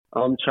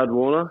I'm Chad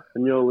Warner,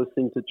 and you're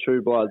listening to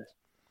True Bloods,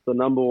 the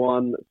number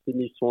one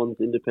Sydney Swans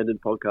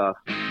independent podcast.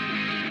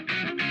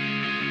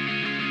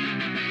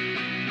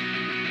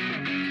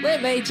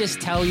 Let me just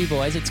tell you,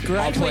 boys, it's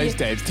great. Oh, please,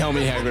 Dave, tell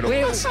me how good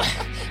it was.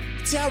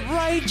 It's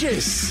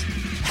outrageous.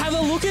 Have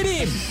a look at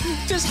him.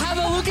 Just have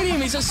a look at him.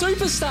 He's a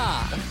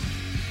superstar.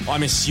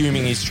 I'm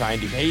assuming he's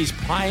trained. If he's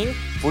playing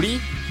footy,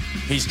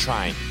 he's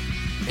trained.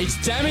 It's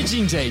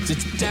damaging, Jeeves.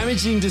 It's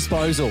damaging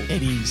disposal.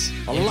 It is.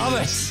 I love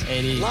it.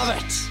 It is. Love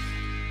it.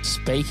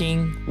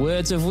 Speaking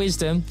words of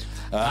wisdom.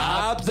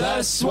 Up the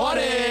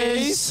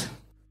Swannies!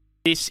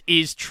 This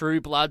is True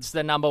Bloods,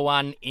 the number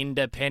one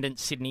independent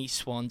Sydney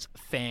Swans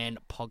fan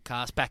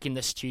podcast. Back in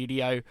the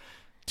studio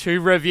to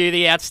review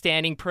the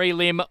outstanding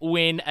prelim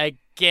win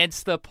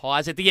against the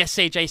Pies at the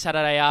SCG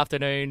Saturday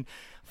afternoon.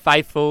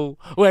 Faithful,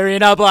 we're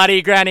in a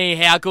bloody granny.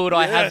 How good.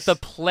 I have the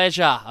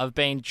pleasure of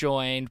being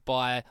joined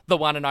by the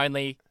one and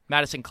only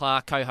Madison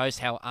Clark, co-host.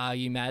 How are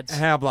you, Mads?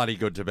 How bloody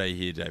good to be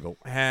here, Dable.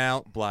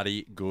 How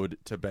bloody good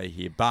to be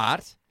here.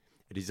 But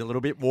it is a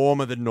little bit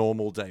warmer than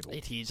normal, Dable.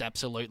 It is,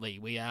 absolutely.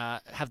 We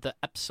have the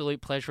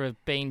absolute pleasure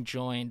of being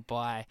joined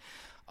by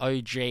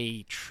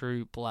OG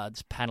True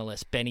Bloods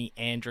panellist Benny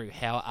Andrew.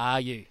 How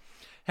are you?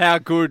 How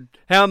good,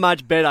 how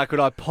much better could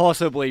I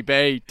possibly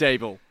be,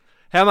 Deeble?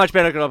 How much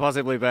better could I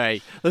possibly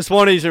be? The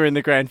Swannies are in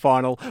the grand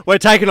final. We're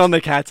taking on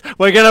the Cats.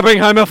 We're going to bring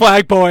home a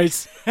flag,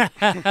 boys.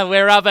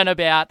 We're up and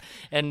about.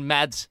 And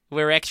Mads,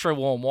 we're extra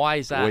warm. Why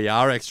is that? We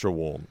are extra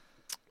warm.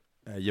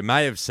 You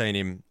may have seen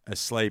him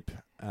asleep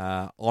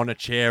on a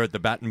chair at the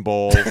bat and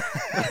ball.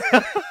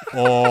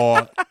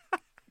 Or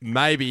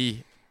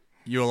maybe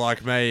you were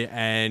like me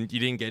and you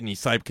didn't get any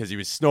sleep because he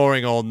was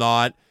snoring all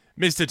night.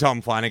 Mr.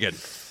 Tom Flanagan.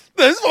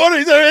 The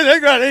Swannies are in the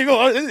granny,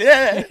 boys.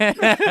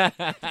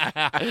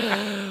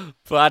 Yeah.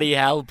 Bloody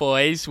hell,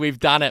 boys. We've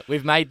done it.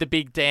 We've made the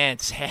big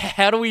dance.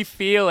 How do we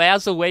feel?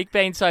 How's the week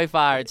been so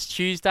far? It's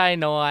Tuesday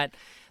night.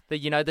 The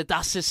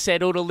dust has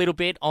settled a little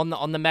bit on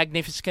the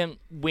magnificent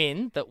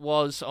win that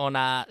was on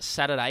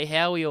Saturday.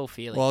 How are we all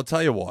feeling? Well, I'll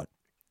tell you what.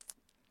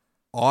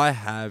 I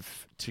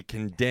have to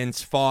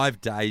condense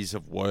 5 days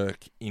of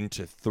work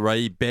into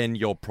 3. Ben,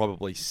 you're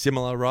probably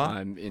similar, right?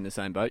 I'm in the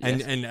same boat,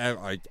 yes. And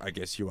I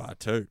guess you are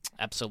too.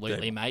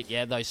 Absolutely, Yeah. mate.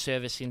 Yeah, those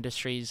service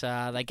industries,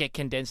 they get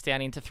condensed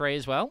down into 3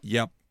 as well.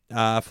 Yep.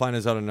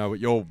 Flanners, I don't know what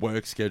your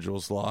work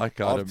schedule's like.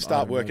 I'll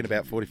start work in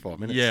about 45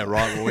 minutes. Yeah,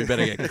 right. Well, we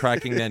better get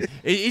cracking then.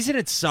 Isn't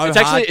it so It's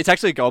hard? it's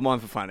actually a goldmine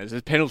for Flanners.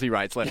 There's penalty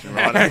rates left and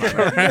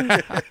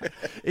right.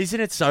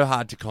 Isn't it so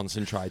hard to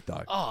concentrate,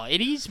 though? Oh,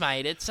 it is,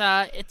 mate. It's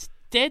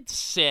dead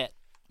set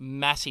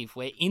massive.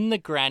 We're in the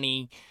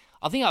granny.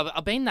 I think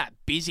I've been that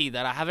busy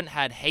that I haven't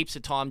had heaps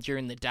of time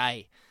during the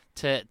day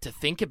to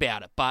think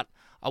about it. But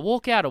I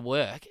walk out of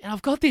work and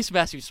I've got this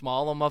massive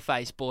smile on my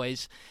face,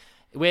 boys.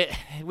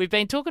 We've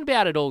been talking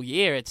about it all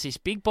year. It's this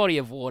big body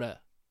of water,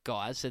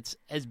 guys.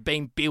 Has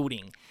been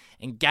building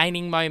and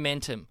gaining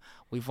momentum.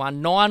 We've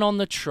won 9 on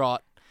the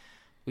trot.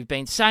 We've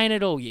been saying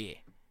it all year.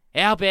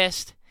 Our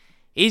best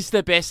is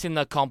the best in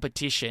the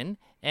competition.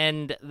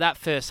 And that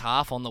first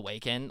half on the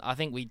weekend, I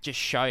think we just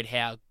showed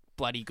how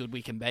bloody good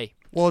we can be.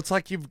 Well, it's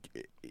like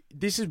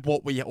this is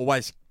what we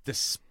always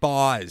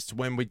despised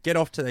when we'd get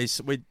off to these.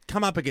 We'd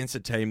come up against a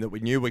team that we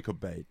knew we could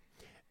beat.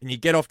 And you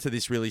get off to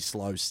this really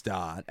slow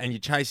start and you're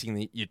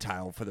chasing your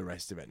tail for the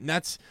rest of it. And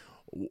that's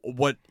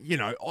what,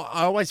 I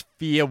always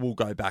fear we'll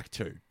go back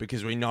to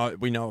because we know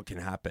it can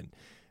happen.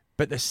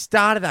 But the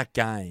start of that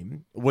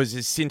game was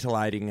as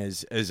scintillating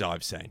as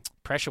I've seen.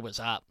 Pressure was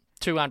up.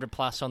 200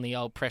 plus on the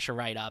old pressure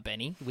radar,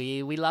 Benny.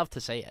 We love to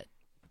see it.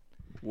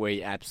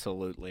 We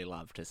absolutely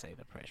love to see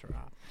the pressure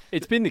up.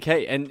 It's been the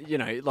key. And,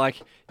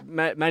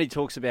 Matty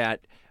talks about,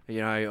 we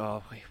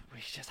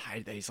just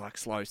hate these,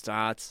 slow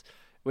starts.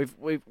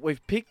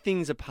 We've picked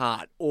things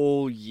apart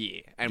all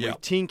year, and we've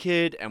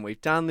tinkered, and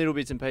we've done little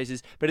bits and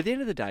pieces. But at the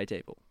end of the day,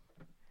 people,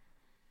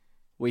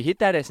 we hit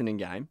that Essendon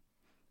game,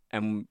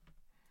 and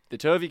the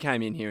two of you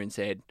came in here and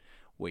said,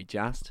 we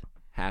just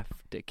have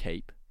to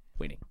keep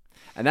winning.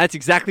 And that's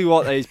exactly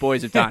what these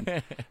boys have done.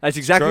 That's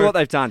exactly what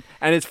they've done.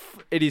 And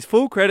it is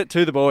full credit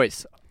to the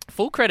boys.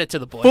 Full credit to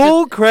the boys.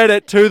 Full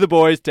credit to the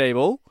boys,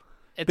 Deeble.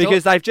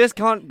 Because they've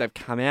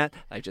come out,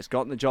 they've just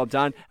gotten the job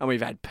done, and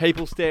we've had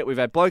we've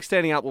had blokes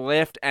standing up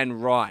left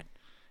and right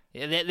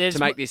to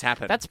make this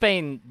happen. That's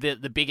been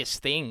the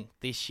biggest thing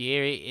this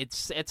year.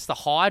 It's the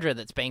Hydra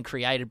that's been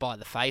created by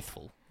the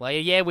faithful.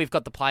 We've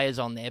got the players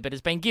on there, but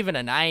it's been given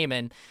a name,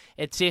 and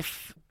it's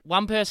if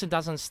one person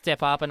doesn't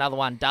step up, another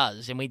one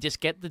does, and we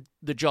just get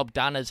the job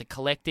done as a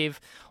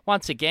collective.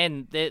 Once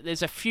again,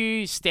 there's a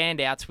few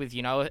standouts with,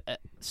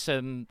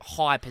 some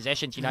high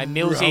possessions.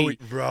 Millsy.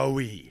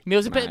 Rowie.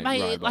 Millsy, but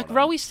mate,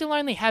 Rowie's still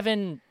only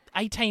having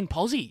 18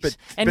 posies,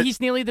 and he's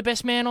nearly the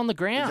best man on the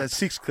ground. He's had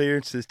 6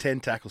 clearances,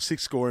 10 tackles,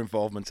 6 score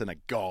involvements, and a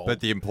goal.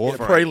 But the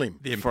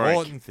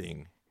important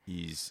thing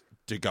is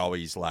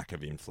DeGoey's lack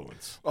of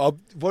influence. Oh,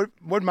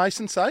 what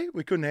Mason say?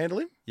 We couldn't handle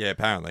him? Yeah,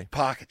 apparently.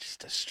 Parker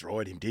just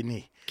destroyed him, didn't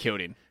he?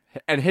 Killed him.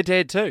 And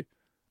head-to-head too.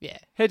 Yeah.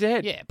 Head to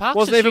head. Yeah, Parks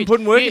wasn't is even huge.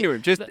 putting work Yeah, into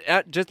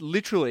him. Just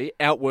literally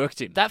outworked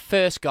him. That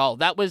first goal,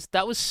 that was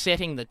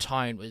setting the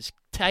tone, was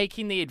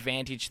taking the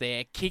advantage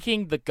there,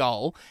 kicking the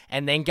goal,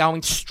 and then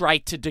going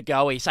straight to De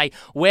Goey. Say,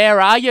 where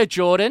are you,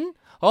 Jordan?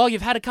 Oh,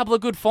 you've had a couple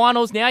of good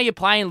finals. Now you're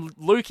playing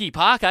Lukey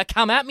Parker.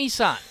 Come at me,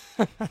 son.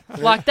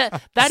 Like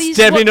that. That is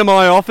Step into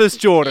my office,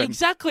 Jordan.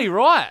 exactly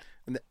right.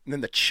 And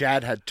then the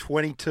Chad had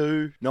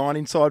 22, 9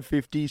 inside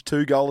 50s,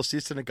 2 goal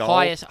assists and a goal.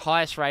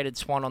 Highest rated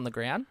Swan on the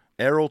ground.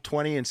 Errol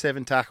 20 and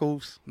 7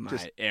 tackles.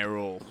 Mate,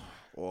 Errol.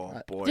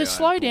 Oh, boy. Just oh,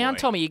 slow boy. down,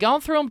 Tommy. You're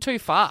going through them too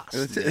fast.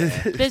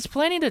 There's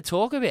plenty to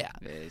talk about.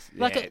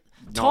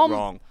 Tom, not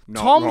wrong.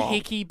 Not Tom wrong.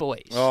 Hickey,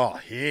 boys. Oh,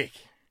 heck.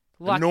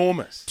 Like,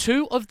 Enormous.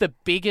 two of the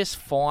biggest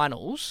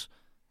finals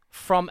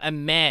from a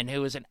man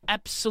who was an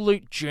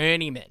absolute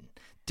journeyman.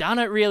 Done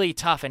it really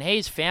tough, and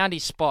he's found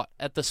his spot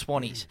at the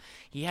Swannies.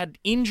 He had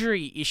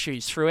injury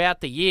issues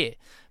throughout the year,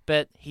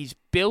 but he's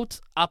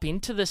built up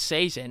into the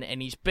season,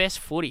 and his best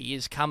footy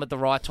has come at the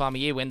right time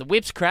of year. When the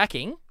whip's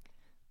cracking,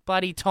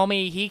 bloody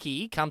Tommy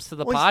Hickey comes to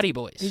the party,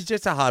 boys. He's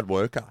just a hard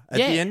worker. At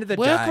Yeah, the end of the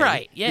work day,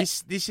 rate, yeah.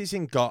 this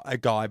isn't got a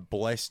guy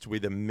blessed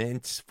with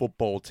immense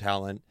football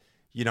talent.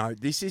 You know,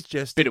 this is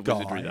just Bit a of guy,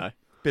 wizardry, though.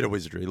 Bit of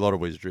wizardry, a lot of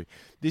wizardry.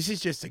 This is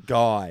just a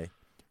guy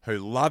who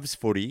loves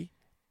footy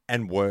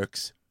and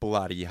works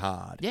bloody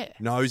hard. Yeah.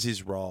 Knows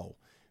his role.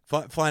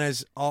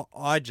 Flanners,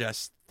 I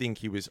just think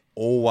he was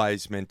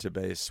always meant to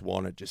be a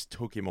Swan. It just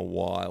took him a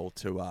while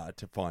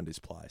to find his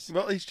place.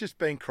 Well, he's just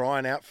been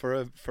crying out for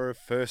a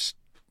first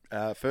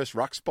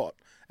ruck spot,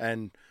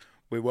 and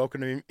we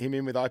welcomed him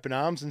in with open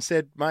arms and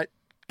said, mate,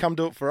 come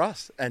do it for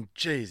us. And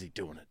geez, he's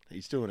doing it.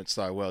 He's doing it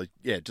so well.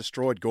 Yeah,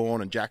 destroyed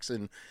Gawn and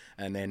Jackson,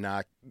 and then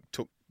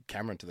took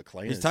Cameron to the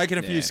cleaners. He's taken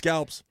a few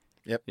scalps.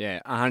 Yeah,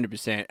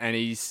 100%. And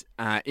he's,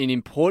 in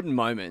important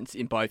moments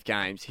in both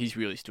games, he's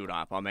really stood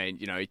up. I mean,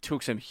 you know, he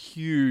took some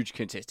huge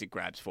contested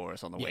grabs for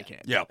us on the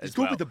weekend. Yeah. He's as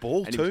good well. with the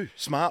ball And too.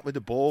 Smart with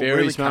the ball.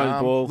 Very really smart with the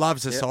calm. ball.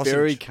 Loves a sausage.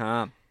 Very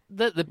calm.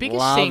 The biggest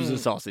Loves thing, a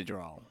sausage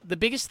roll. the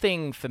biggest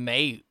thing for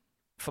me,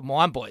 for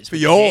my boys, For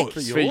was yours.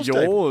 Hick. For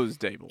yours,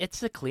 Deeble. It's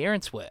the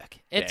clearance work.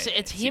 It's Yeah,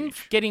 it's it's him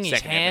huge. getting his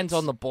Second hands Evans.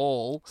 on the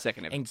ball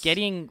Second and Evans.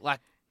 getting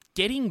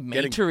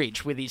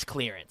meterage with his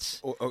clearance.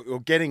 Or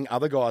getting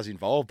other guys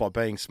involved by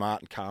being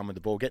smart and calm with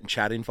the ball, getting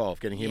Chad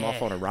involved, getting him off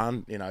Yeah. on a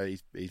run. You know,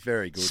 he's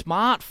very good.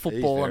 Smart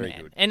footballer, very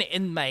man. good.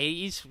 And mate,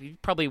 he's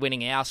probably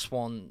winning our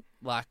Swan,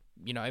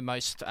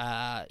 most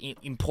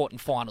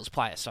important finals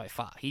player so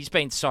far. He's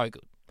been so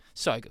good.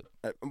 So good.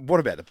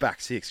 What about the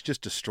back six?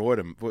 Just destroyed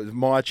them.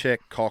 Myercheck,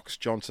 Cox,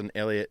 Johnson,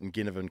 Elliott, and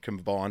Ginnivan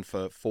combined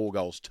for 4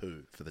 goals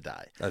 2 for the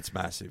day. That's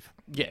massive.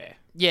 Yeah.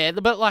 Yeah,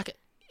 but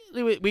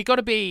we got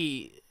to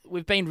be...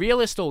 We've been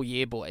realist all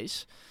year,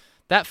 boys.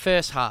 That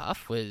first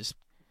half was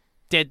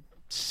dead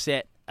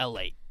set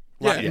elite.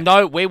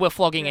 No, we were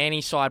flogging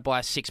any side by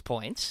 6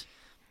 points.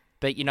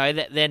 But,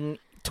 then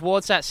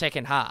towards that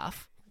second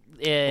half,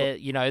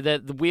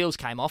 the wheels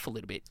came off a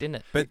little bit, didn't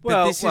it? But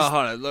Well, this hold is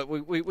on.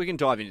 Look, we can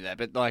dive into that,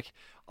 but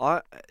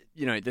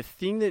the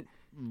thing that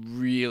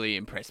really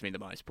impressed me the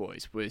most,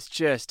 boys, was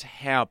just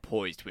how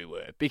poised we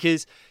were.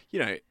 Because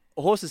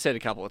Horse has said a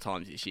couple of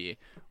times this year,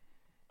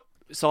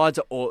 sides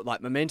are all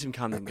momentum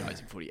comes and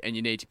goes in footy, and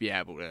you need to be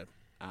able to,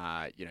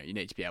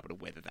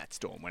 weather that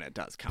storm when it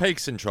does come.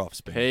 peaks and troughs.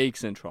 Ben.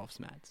 Peaks and troughs,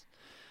 Mads.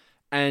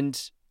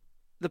 And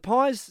the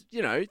Pies,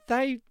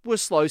 they were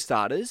slow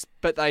starters,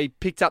 but they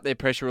picked up their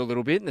pressure a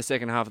little bit in the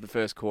second half of the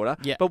first quarter.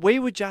 Yeah. But we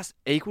were just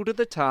equal to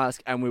the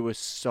task, and we were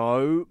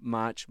so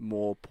much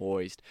more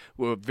poised.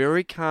 We were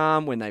very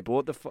calm when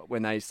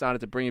they started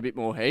to bring a bit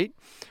more heat.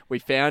 We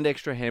found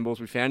extra handballs,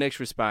 we found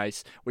extra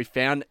space, we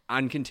found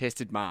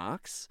uncontested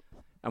marks,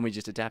 and we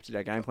just adapted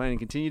our game plan and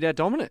continued our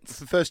dominance.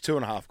 The first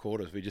 2.5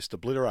 quarters, we just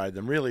obliterated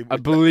them. Really,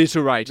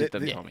 Obliterated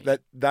them, Tommy.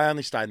 They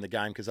only stayed in the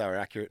game because they were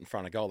accurate in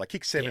front of goal. They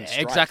kicked 7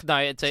 straight. Exactly. No,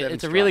 it's Seven a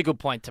straight. really good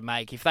point to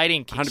make. If they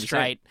didn't kick 100%.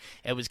 straight,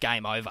 it was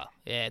game over.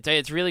 Yeah,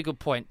 it's a really good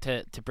point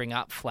to bring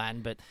up,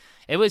 Flan. But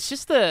it was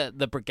just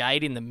the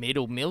brigade in the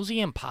middle,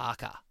 Millsy and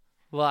Parker.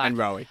 And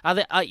Rowie. Are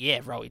there?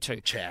 Rowie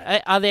too.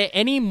 Chad. Are there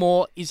any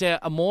more? Is there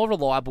a more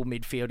reliable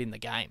midfield in the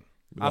game?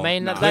 I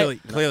mean, no.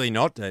 Clearly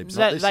not,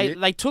 Deebs.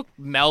 they took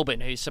Melbourne,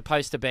 who's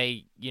supposed to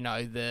be,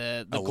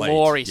 the Elite,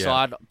 glory yeah.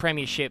 side,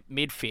 premiership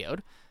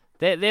midfield.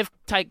 They've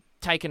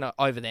taken it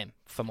over them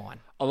for mine.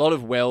 A lot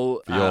of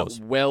yours.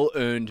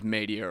 well-earned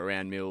media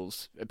around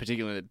Mills,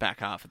 particularly in the back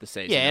half of the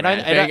season.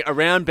 Yeah,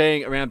 around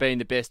being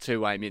the best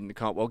two-way mid in the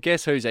comp. Well,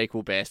 guess who's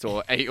equal best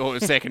or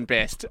second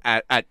best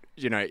at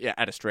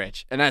a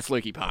stretch, and that's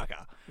Lukey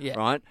Parker. Yeah.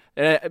 Right.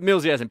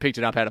 Millsy hasn't picked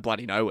it up out of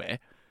bloody nowhere.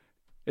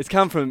 It's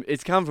come from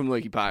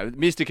Lukey Parker,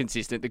 Mr.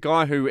 Consistent, the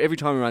guy who every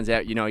time he runs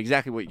out, you know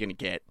exactly what you're going to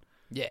get.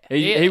 Yeah,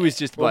 He was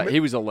just he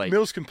was elite.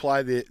 Mills can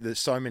play the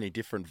so many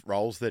different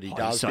roles that he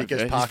does He's so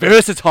because he's Parker,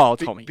 versatile,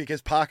 Tommy.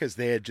 because Parker's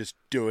there just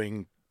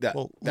doing that,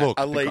 Well, that look,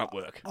 elite grunt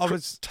work.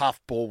 tough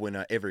ball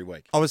winner every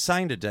week. I was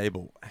saying to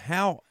Deeble,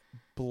 how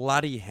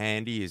bloody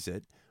handy is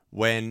it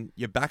when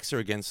your backs are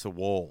against the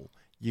wall,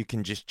 you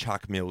can just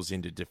chuck Mills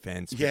into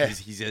defence Yeah. because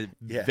he's a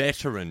Yeah.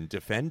 veteran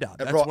defender.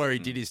 That's right. where he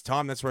did his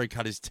time. That's where he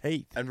cut his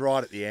teeth. And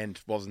right at the end,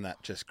 wasn't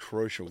that just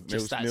crucial?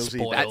 Just that Millsy-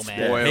 spoil, That's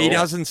man. spoil. He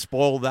doesn't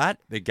spoil that,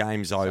 the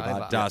game's over.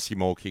 over. Darcy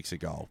Moore kicks a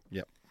goal.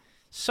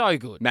 So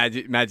good.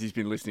 Madsy's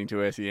been listening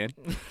to SEN.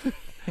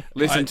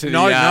 Listen to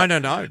No.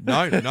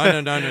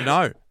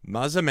 the...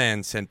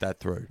 Muzzerman sent that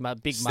through.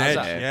 Big Snedge,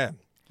 Muzzer. yeah.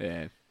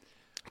 Yeah.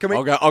 Can we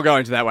I'll go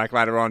into that whack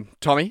later on.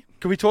 Tommy?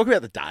 can we talk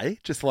about the day?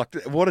 Just like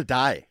what a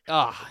day!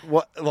 Oh,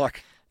 What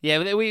like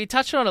yeah, we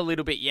touched on it a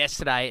little bit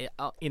yesterday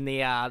in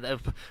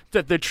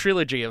the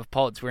trilogy of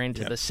pods. We're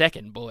into the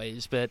second,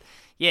 boys. But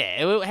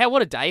yeah,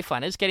 what a day,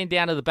 Flanners. Getting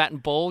down to the bat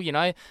and ball, you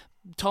know.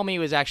 Tommy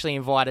was actually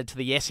invited to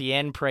the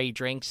SEN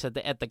pre-drinks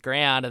at the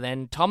ground, and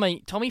then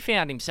Tommy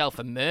found himself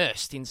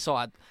immersed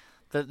inside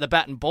the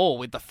bat and ball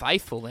with the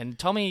faithful, and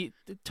Tommy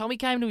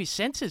came to his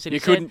senses, and You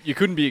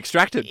couldn't be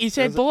extracted. he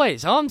said,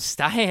 "Boys, I'm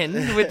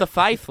staying with the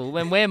faithful,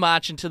 and we're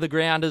marching to the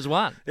ground as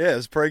one." yeah, it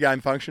was a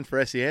pre-game function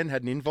for SEN.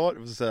 Had an invite.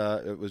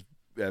 It was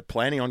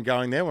planning on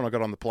going there when I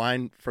got on the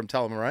plane from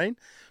Tullamarine.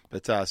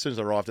 But as soon as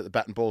I arrived at the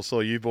bat and ball, saw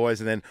you boys,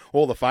 and then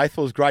all the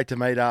faithful. It was great to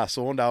meet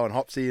Saundo and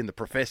Hopsy and the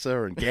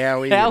Professor and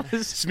Gowie How and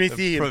was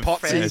Smithy and Potsy.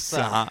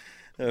 Professor.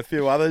 A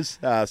few others.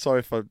 Sorry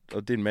if I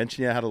didn't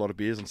mention you. I had a lot of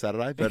beers on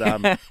Saturday, but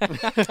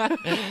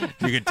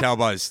You could tell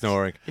by his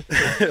snoring.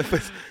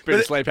 Bit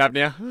of sleep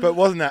apnea. but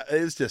wasn't that?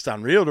 It was just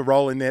unreal to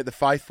roll in there. The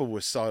faithful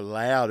was so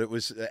loud. It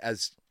was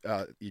as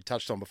you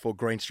touched on before,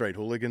 Green Street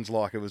hooligans.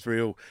 Like it was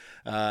real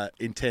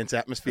intense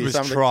atmosphere. It was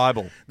Some of the-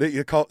 tribal.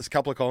 a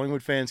couple of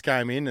Collingwood fans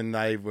came in and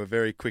they were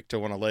very quick to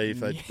want to leave.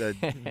 They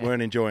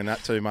weren't enjoying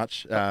that too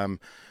much.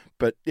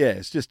 But yeah,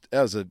 that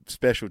was a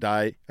special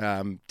day.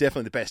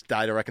 Definitely the best day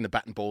I reckon the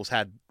bat and balls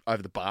had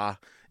over the bar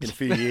in a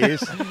few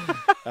years.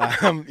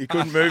 You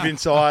couldn't move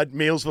inside.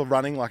 Meals were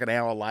running like an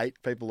hour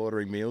late. People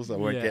ordering meals. They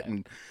weren't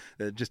getting.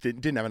 They just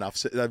didn't have enough.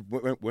 They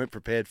weren't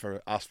prepared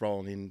for us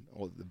rolling in,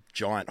 or the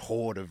giant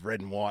horde of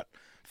red and white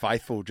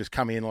faithful just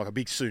coming in like a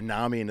big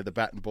tsunami into the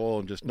bat and ball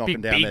and just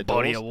knocking down their big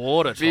body doors. of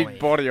water, Tommy. Big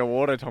body of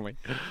water, Tommy.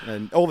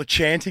 And all the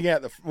chanting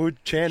out out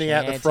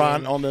the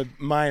front on the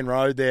main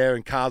road there,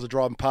 and cars are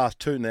driving past,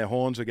 tooting their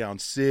horns. We're going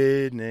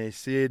Sydney,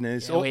 Sydney.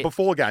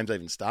 Before games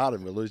even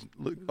started, we're losing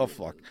off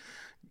like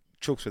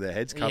chooks with their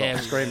heads cut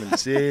off, screaming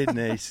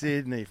Sydney,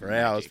 Sydney for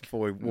hours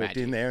before we walked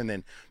in there, and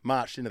then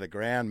marched into the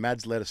ground.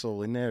 Mads let us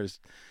all in there, and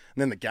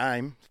then the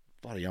game,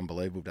 bloody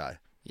unbelievable day.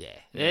 Yeah.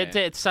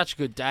 It's such a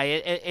good day.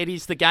 It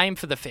is the game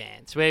for the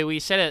fans. Where we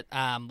said it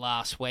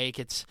last week.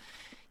 It's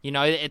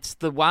it's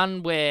the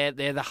one where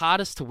they're the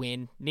hardest to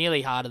win,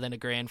 nearly harder than a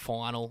grand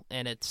final,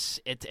 and it's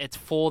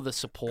for the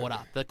supporter.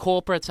 The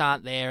corporates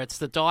aren't there. It's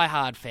the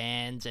diehard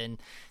fans, and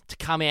to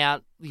come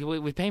out,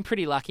 we've been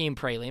pretty lucky in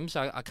prelims.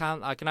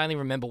 I can only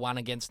remember one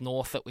against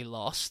North that we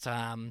lost.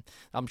 I'm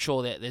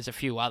sure that there's a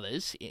few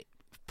others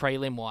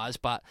prelim wise,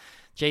 but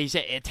geez,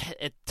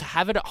 to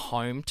have it at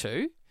home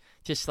too.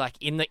 Just like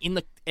in the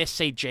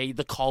SCG,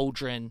 the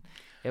Cauldron,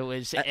 it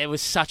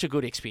was such a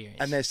good experience.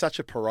 And there's such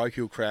a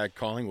parochial crowd,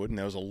 Collingwood, and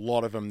there was a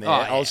lot of them there. Oh,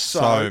 yeah. I was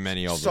So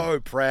many of them. So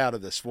proud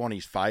of the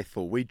Swannies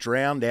faithful. We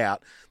drowned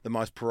out the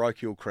most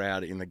parochial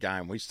crowd in the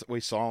game. We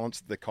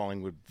silenced the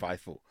Collingwood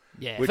faithful.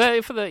 Yeah,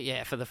 Which- for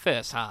the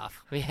first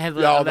half, they they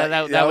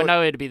were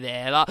nowhere to be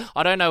there. Like,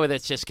 I don't know whether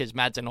it's just because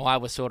Mads and I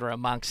were sort of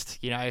amongst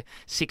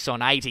 6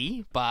 on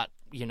 80, but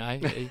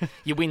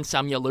you win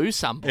some, you lose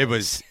some.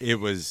 Boys. It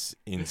was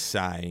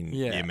insane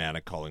Yeah. the amount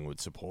of Collingwood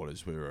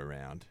supporters we were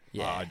around.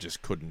 Yeah. I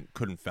just couldn't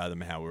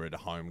fathom how we're at a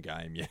home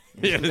game. Yeah,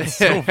 it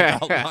still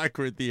felt like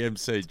we're at the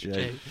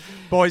MCG.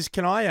 Boys,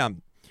 can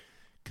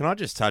I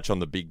just touch on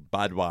the big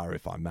Budweiser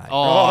if I may?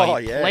 Oh,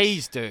 yes.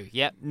 Please do.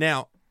 Yep.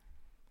 Now,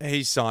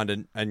 he's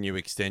signed a new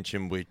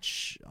extension,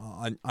 which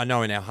I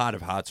know in our heart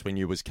of hearts we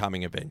knew was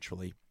coming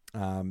eventually.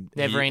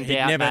 Never in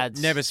doubt,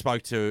 Mads. Never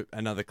spoke to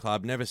another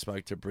club, never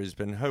spoke to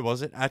Brisbane. Who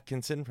was it?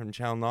 Atkinson from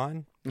Channel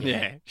 9?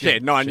 Yeah.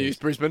 9 News,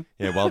 Brisbane.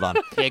 Yeah, well done.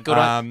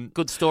 Yeah,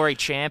 good story,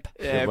 champ.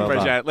 Yeah, well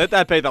appreciate done. it. Let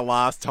that be the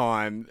last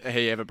time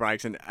he ever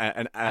breaks a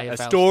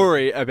AFL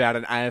story about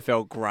an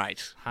AFL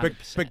great.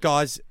 100%. But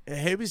guys,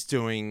 he was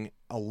doing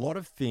a lot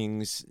of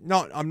things.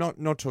 I'm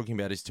not talking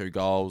about his 2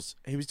 goals.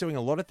 He was doing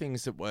a lot of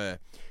things that were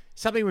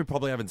something we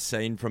probably haven't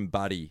seen from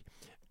Buddy,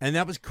 and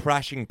that was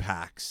crashing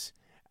packs.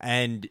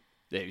 And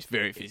Yeah, he was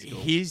very physical.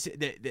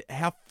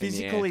 how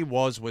physical he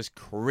was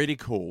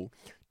critical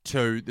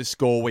to the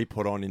score we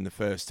put on in the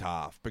first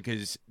half,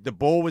 because the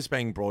ball was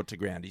being brought to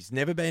ground. He's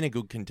never been a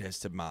good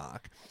contested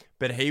mark,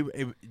 but it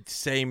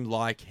seemed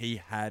like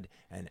he had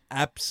an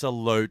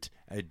absolute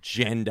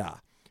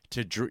agenda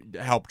to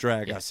help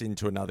drag us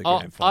into another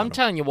grand final. I'm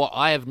telling you what,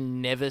 I have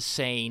never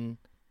seen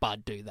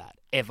Bud do that,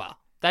 ever.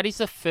 That is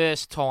the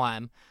first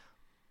time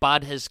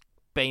Bud has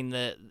been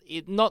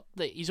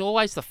he's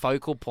always the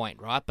focal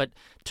point, right? But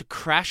to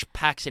crash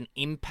packs and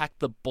impact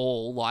the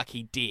ball like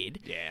he did,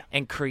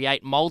 and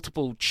create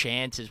multiple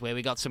chances where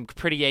we got some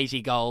pretty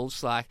easy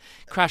goals, like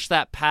crash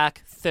that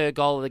pack, 3rd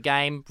goal of the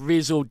game,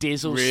 Rizzle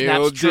Dizzle,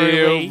 snaps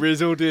truly.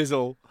 Rizzle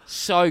Dizzle.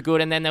 So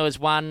good. And then there was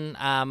one,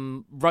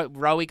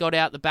 Rowie got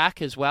out the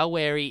back as well,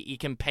 where he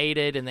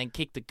competed and then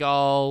kicked the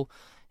goal.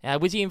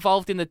 Was he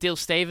involved in the Dill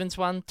Stevens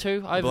one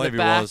too, over the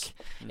back? Was.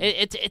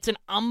 It's an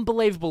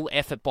unbelievable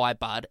effort by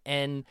Bud,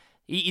 and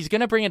he's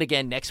going to bring it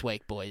again next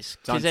week, boys.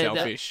 It's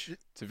unselfish.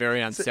 It's a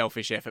very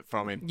unselfish effort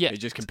from him. Yeah. He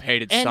just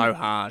competed so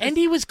hard. And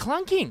he was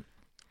clunking.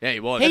 Yeah, he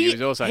was. He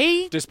was also,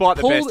 despite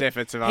the pulled- best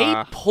efforts of He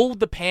pulled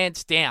the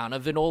pants down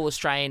of an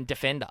All-Australian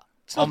defender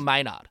on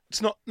Maynard.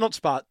 It's not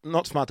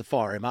smart to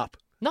fire him up.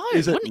 No,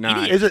 Is it? what an No,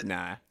 idiot. Is it?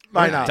 Nah.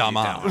 Maynard.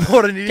 Dumbass.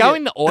 What an idiot. Go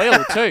in the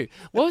oil too.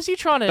 What was he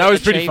trying to That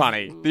was pretty achieve?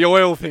 funny. The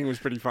oil thing was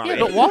pretty funny. Yeah,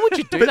 but why would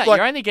you do But that? like-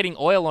 You're only getting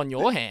oil on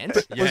your hands.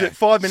 Was it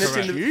 5 minutes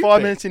correct. into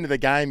 5 minutes into the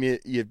game?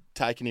 You've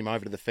taken him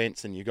over to the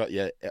fence and you got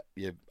your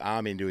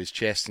arm into his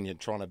chest and you're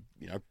trying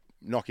to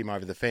knock him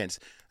over the fence.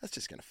 That's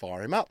just going to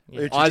fire him up.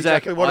 Yeah. Which is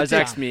exactly what it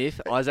did.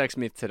 Isaac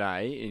Smith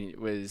today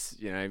was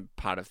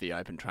part of the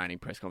open training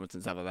press conference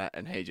and stuff like that,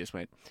 and he just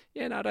went,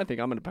 "Yeah, no, I don't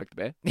think I'm going to poke the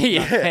bear."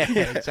 yeah,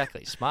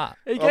 exactly. Smart.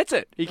 He gets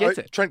it. He gets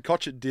it. Trent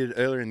Cotchett did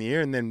earlier in the year,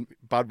 and then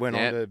Bud went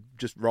Yeah. on to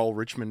just roll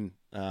Richmond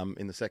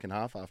in the second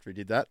half after he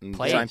did that. And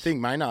Please. same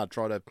thing, Maynard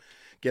tried to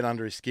get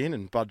under his skin,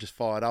 and Bud just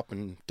fired up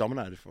and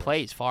dominated for us.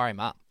 Please fire him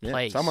up. Yeah,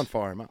 Please. someone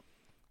fire him up.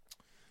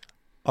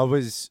 I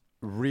was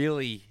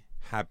really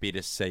happy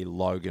to see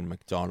Logan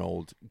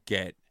McDonald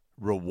get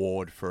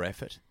reward for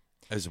effort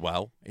as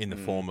well in the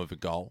form of a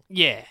goal.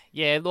 Yeah.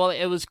 Well,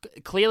 it was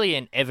clearly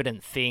an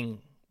evident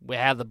thing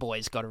where how the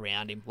boys got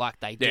around him like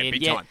they Yeah, did.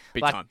 big time.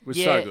 Big time. It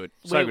was so good.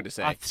 So good to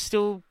see. I'm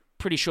still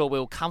pretty sure we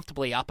were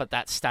comfortably up at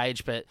that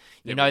stage, but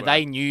Yeah, we were.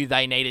 they knew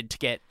they needed to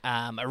get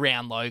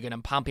around Logan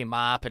and pump him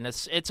up, and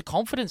it's a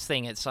confidence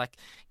thing. It's like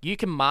you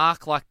can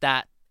mark like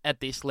that at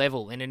this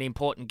level in an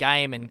important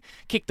game and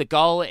kick the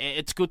goal.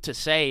 It's good to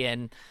see,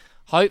 and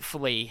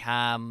hopefully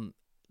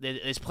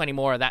there's plenty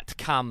more of that to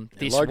come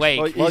this Logan's-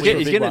 week. Logan's He's for a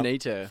going big to one.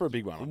 need to. For a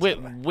big one. on with,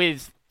 Saturday.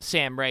 with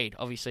Sam Reid,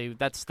 obviously,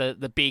 that's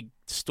the big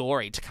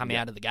story to come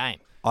out of the game.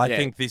 I Yeah.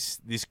 think this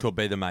could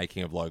be the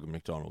making of Logan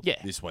McDonald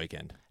Yeah. this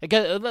weekend.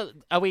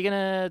 Are we going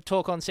to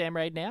talk on Sam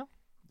Reid now?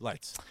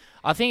 Let's.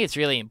 I think it's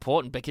really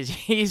important because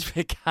he's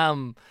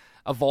become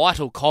a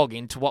vital cog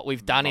into what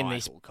we've done in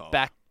this Vital cog.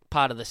 back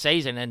part of the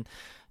season. And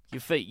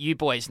you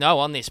boys know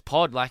on this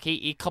pod, like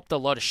he copped a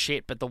lot of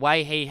shit, but the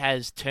way he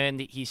has turned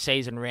his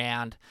season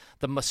round,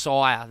 the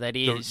messiah that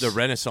is The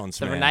Renaissance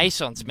the man.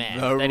 Renaissance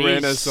man, The that is-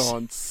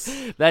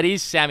 Renaissance. that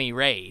is Sammy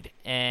Reid,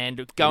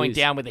 and going is.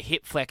 down with a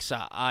hip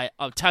flexor.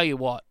 I'll tell you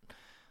what,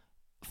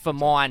 for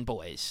mine,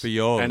 boys, For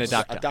yours. And a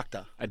duck.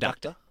 Adductor.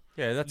 Adductor.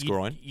 Yeah, that's you,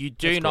 groin. you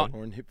do That's not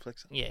groin. Or in hip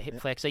flexor. hip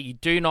flexor. You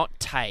do not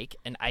take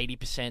an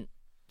 80%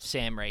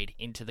 Sam Reid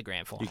into the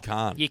grand final. You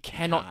can't. You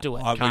cannot do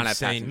it. I've Can't have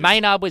seen. passengers.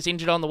 Maynard was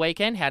injured on the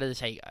weekend. How does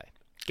he go?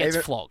 Gets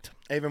Even- flogged.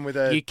 Even with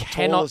a You tall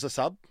cannot- as a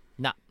sub.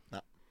 No. No.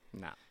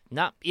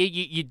 No.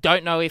 You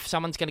don't know if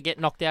someone's going to get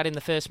knocked out in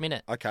the first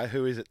minute. Okay,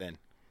 who is it then?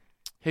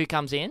 Who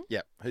comes in?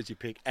 Yep, who's your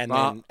pick? And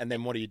Well-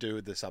 then what do you do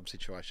with the sub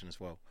situation as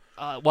well?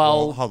 Well,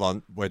 Well, hold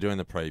on. We're doing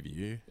the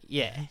preview,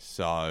 yeah.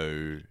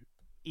 so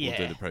Yeah.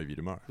 we'll do the preview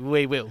tomorrow.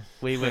 We will.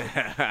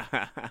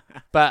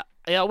 But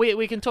yeah,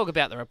 we can talk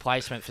about the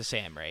replacement for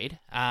Sam Reid.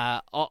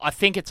 I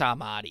think it's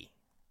Armadi.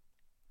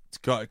 It's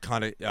got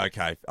kind of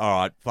okay. All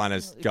right,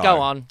 Flanners, go. Go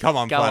on. Come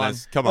on, Go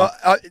Flanners. Come on.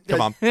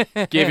 Come on.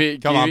 Give you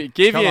Come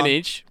give on. you an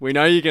inch. We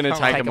know you're going to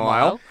take Take a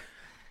mile.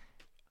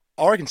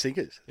 I reckon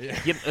sinkers.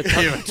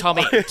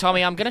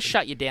 Tommy, I'm going to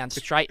shut you down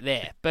straight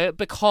there, but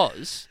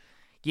because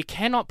you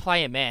cannot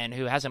play a man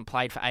who hasn't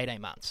played for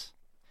 18 months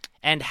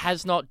and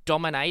has not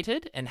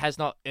dominated and has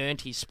not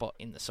earned his spot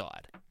in the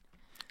side.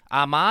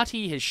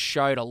 Armati has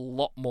showed a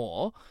lot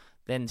more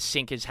than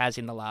Sinkers has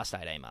in the last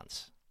 18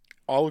 months.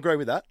 I'll agree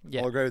with that.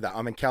 Yeah. I'll agree with that.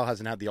 I mean, Cal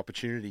hasn't had the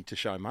opportunity to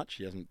show much.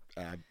 He hasn't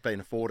been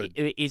afforded.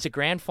 Is a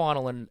grand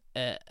final and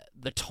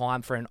the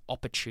time for an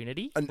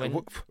opportunity? And, when-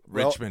 well,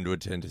 Richmond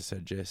would tend to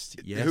suggest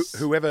yes.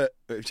 whoever,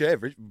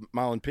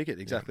 Marlon Pickett,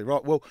 exactly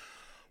right. Well,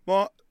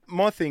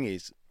 my thing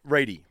is,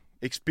 Reedy,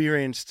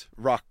 experienced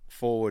ruck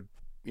forward,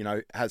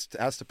 has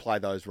to play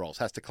those roles,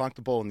 has to clunk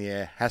the ball in the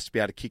air, has to be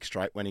able to kick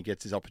straight when he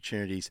gets his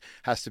opportunities,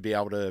 has to be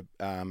able to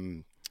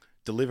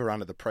deliver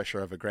under the pressure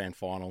of a grand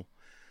final.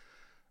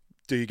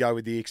 Do you go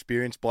with the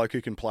experienced bloke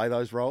who can play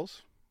those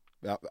roles?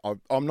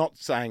 I'm not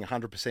saying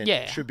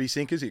 100% should be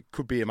Sinkers. It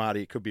could be Amati,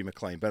 it could be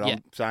McLean. But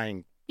I'm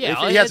saying if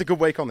he has a good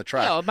week on the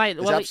track, mate,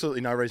 there's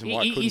absolutely no reason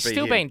why it couldn't he's be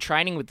still him. been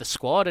training with the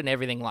squad and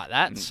everything like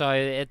that. So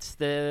it's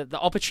the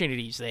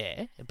opportunity's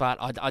there, but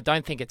I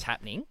don't think it's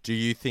happening. Do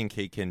you think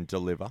he can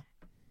deliver?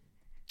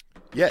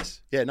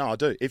 Yes. Yeah, no, I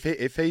do.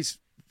 If he's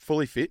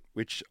fully fit,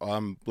 which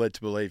I'm led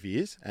to believe he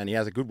is, and he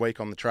has a good week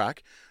on the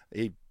track,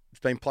 he's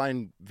been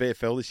playing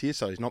VFL this year,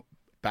 so he's not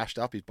bashed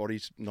up. His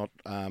body's not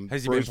Has he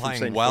been bruised from playing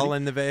senior well footy.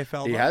 in the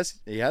VFL? He though?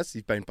 has.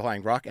 He's been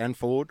playing ruck and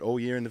forward all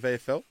year in the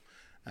VFL.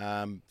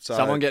 So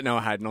Someone get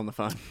Noah Hayden on the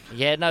phone.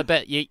 Yeah, no,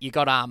 but you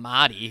got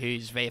Marty,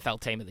 who's VFL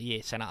Team of the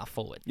Year, centre half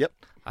forward. Yep.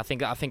 I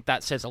think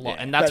that says a lot,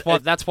 Yeah. and that's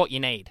But that's what you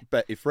need.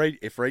 But if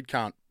Reed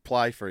can't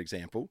play, for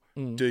example,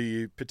 do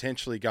you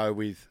potentially go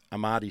with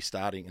Amadi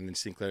starting and then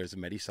Sinclair as a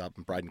medi sub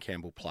and Braden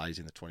Campbell plays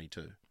in the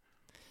 22?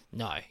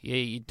 No,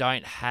 you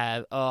don't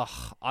have.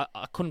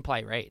 I couldn't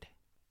play Reed.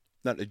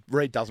 No,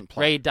 Reed doesn't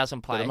play. Reed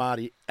doesn't play. But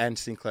Amadi and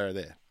Sinclair are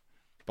there,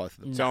 both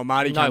of them. So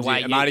Marty no comes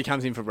way, in. Marty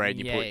comes in for Reed.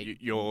 Yeah,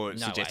 You're no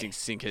suggesting way.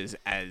 Sinkers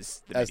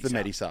as the As the sub.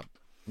 medi sub.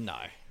 No,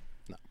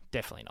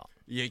 definitely not.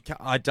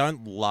 I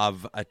don't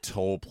love a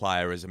tall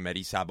player as a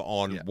medi sub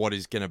on Yeah. what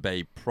is going to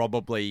be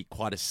probably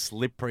quite a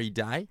slippery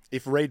day.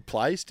 If Reed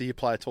plays, do you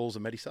play at all as a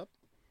medi sub?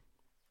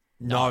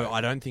 No,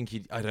 I don't think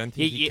he. I don't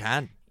think he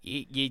can.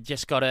 You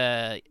just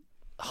gotta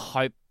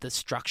hope the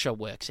structure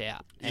works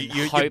out. And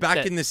You're hope back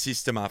that- in the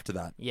system after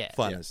that. Yeah.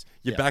 Flanners.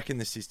 You're Yeah. back in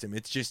the system.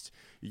 It's just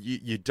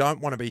you don't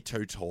want to be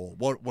too tall.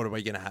 What are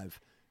we going to have?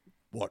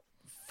 What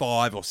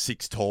 5 or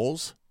 6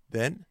 talls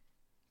then?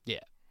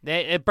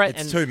 Brett,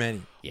 It's and too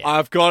many. Yeah.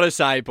 I've got to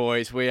say,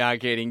 boys, we are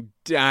getting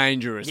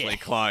dangerously Yeah.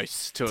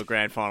 close to a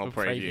grand final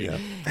preview.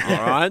 Preview.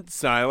 All right,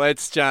 so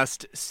let's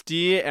just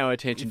steer our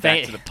attention back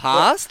Thank- to the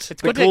past,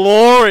 it's the good to-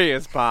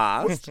 glorious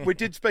past. We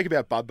did speak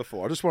about Bud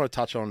before. I just want to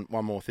touch on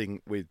one more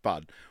thing with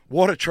Bud.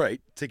 What a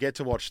treat to get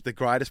to watch the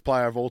greatest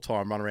player of all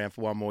time run around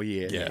for one more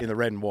year Yeah. in the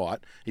red and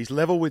white. He's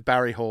level with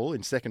Barry Hall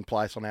in second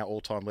place on our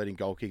all-time leading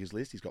goal kickers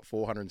list. He's got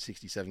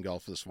 467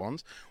 goals for the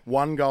Swans.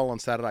 1 goal on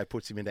Saturday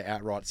puts him into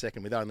outright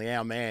second, with only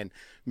our man,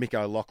 Mick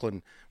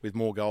O'Loughlin, with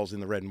more goals in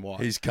the red and white.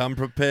 He's come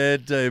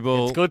prepared,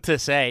 Deeble. it's good to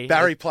see.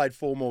 Barry played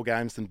 4 more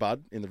games than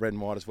Bud in the red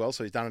and white as well,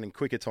 so he's done it in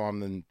quicker time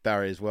than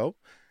Barry as well.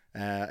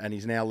 And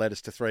he's now led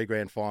us to 3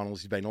 grand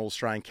finals. He's been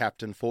All-Australian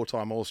captain,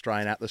 4-time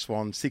All-Australian at the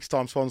Swans,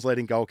 6-time Swans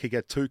leading goal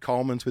kicker, 2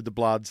 Colemans with the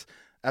Bloods.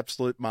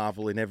 Absolute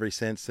marvel in every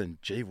sense.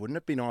 And, gee, wouldn't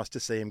it be nice to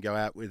see him go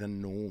out with a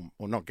norm?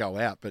 Or not go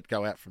out, but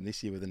go out from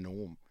this year with a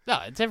norm. No,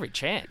 it's every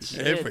chance.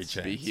 Every It's-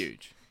 chance. Be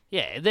huge.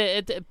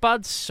 Yeah,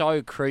 Bud's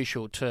so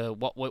crucial to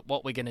what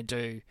we're going to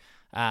do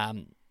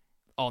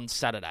on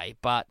Saturday,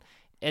 but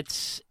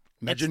it's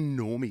Imagine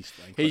normies,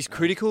 Frank. He's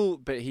critical,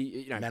 but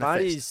he, Bud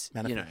Manifest. is,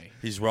 Manifest.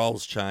 His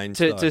role's changed.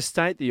 to though.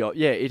 state the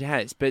it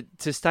has, but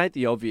to state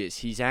the obvious,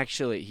 he's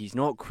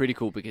not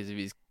critical because of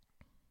his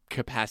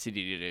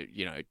capacity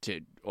not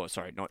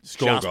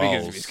Score just because of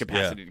goals, his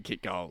capacity to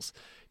kick goals,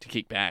 to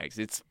kick bags.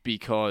 It's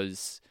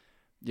because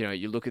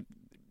you look at,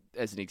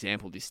 as an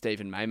example, this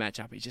Stephen May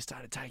matchup. He just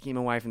started taking him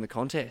away from the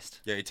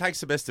contest. Yeah, he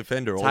takes the best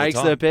defender all Takes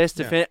the time. the best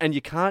Yeah. defender, and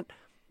you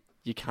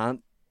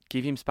can't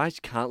give him space.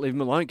 You can't leave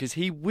him alone because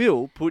he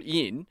will put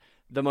in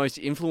the most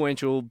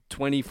influential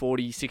 20,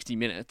 40, 60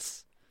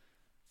 minutes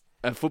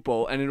of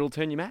football, and it'll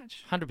turn your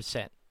match.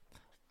 100%.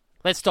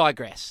 Let's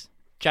digress.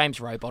 James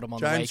Rowbottom on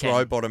James the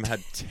weekend. Rowbottom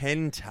had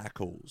 10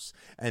 tackles,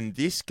 and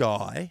this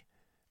guy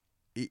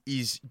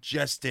is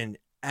just an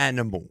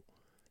animal.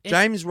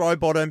 James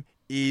Rowbottom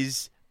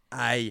is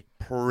a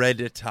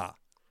predator.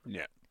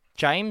 Yeah.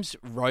 James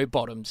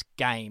Rowbottom's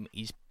game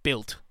is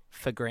built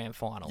for grand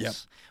finals. Yep.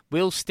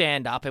 We'll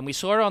stand up, and we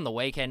saw it on the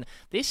weekend.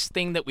 This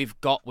thing that we've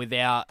got with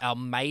our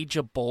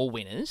major ball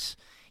winners,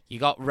 you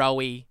got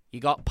Rowie,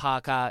 you got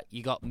Parker,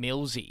 you got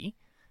Millsy,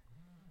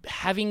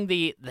 having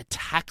the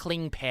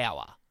tackling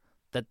power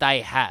that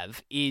they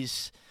have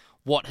is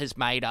what has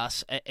made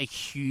us a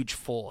huge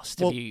force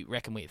to be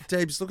reckoned with.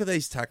 Deebs, look at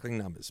these tackling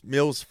numbers.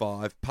 Mills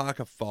 5,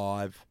 Parker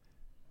 5,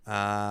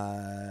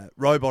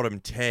 Rowbottom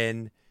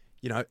 10.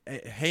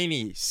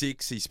 Heaney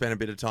 6. He spent a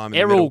bit of time in the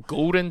Errol middle.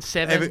 Goulden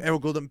 7. Errol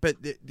Goulden. But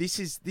this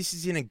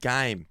is in a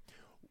game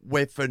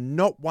where for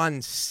not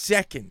 1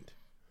 second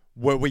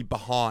were we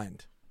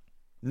behind.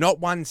 Not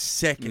 1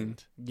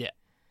 second. Yeah.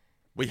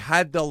 We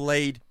had the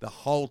lead the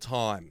whole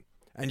time,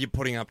 and you're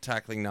putting up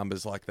tackling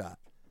numbers like that.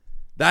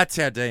 That's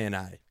our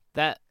DNA.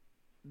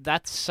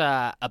 That's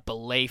a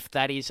belief.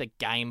 That is a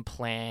game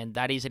plan.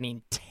 That is an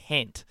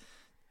intent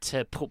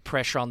to put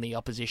pressure on the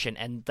opposition,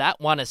 and that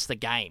won us the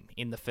game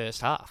in the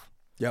first half.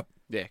 Yep.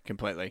 Yeah,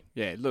 completely.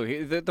 Yeah, look,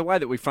 the way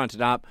that we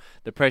fronted up,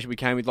 the pressure we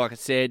came with, like I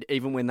said,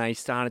 even when they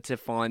started to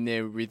find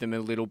their rhythm a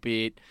little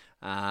bit,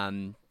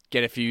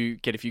 get a few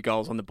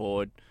goals on the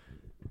board,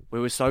 we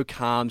were so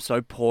calm,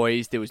 so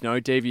poised. There was no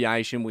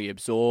deviation. We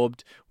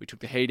absorbed. We took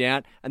the heat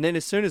out, and then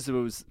as soon as there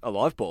was a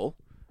live ball,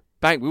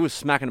 bang, we were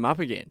smacking them up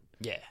again.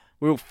 Yeah.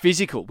 We were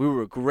physical. We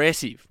were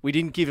aggressive. We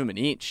didn't give him an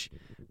inch.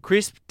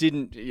 Crisp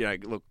didn't,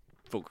 look,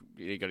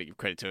 you got to give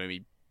credit to him.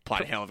 He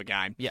played a hell of a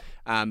game. Yeah.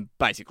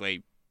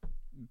 Basically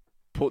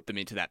put them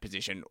into that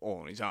position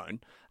all on his own.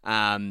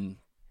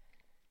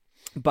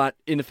 But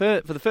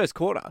for the first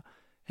quarter,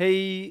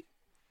 I'm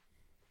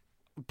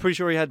pretty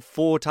sure he had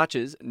 4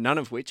 touches, none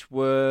of which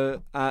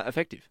were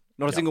effective.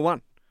 Not a single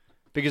one.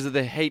 Because of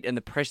the heat and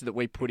the pressure that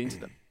we put into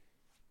them.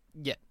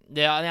 Yeah.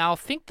 Now I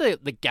think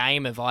the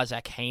game of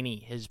Isaac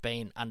Heaney has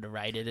been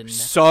underrated and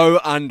So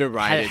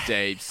underrated,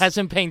 Deebs.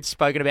 hasn't been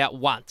spoken about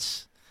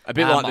once. A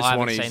bit like the I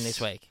haven't Swannies. seen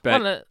this week.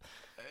 But Well,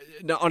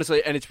 no,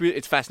 honestly, and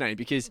it's fascinating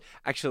because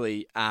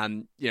actually,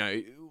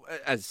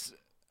 as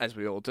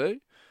we all do,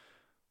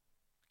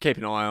 keep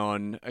an eye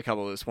on a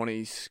couple of the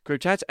Swannies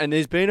group chats, and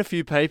there's been a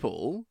few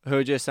people who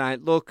are just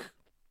saying, look,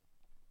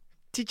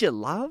 did you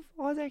love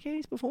Isaac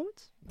Heaney's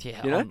performance?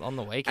 Yeah, You know? on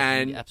the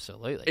weekend, And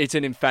absolutely. It's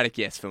an emphatic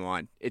yes for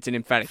mine. It's an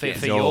emphatic For, yes.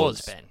 for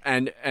yours,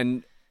 Ben.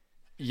 And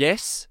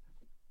yes,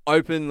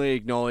 openly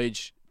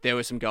acknowledge there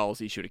were some goals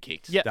he should have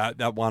kicked. Yeah.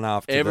 That one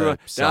after Everyone,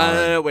 the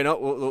no, we're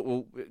not.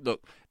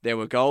 Look, there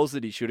were goals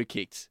that he should have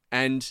kicked,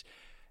 and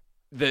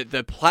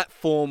the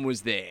platform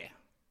was there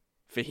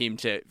for him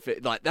to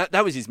like that.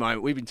 That was his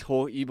moment.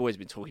 You boys have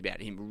been talking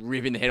about him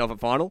ripping the head off a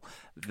final.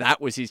 That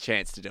was his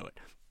chance to do it.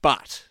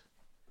 But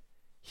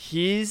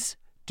his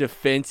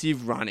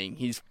defensive running,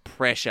 his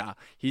pressure,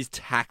 his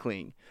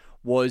tackling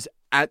was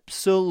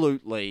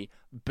absolutely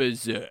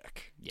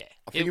berserk. Yeah.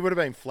 I think it would have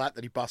been flat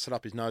that he busted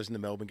up his nose in the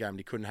Melbourne game and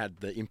he couldn't have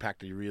the impact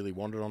that he really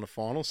wanted on a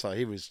final. So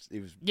he was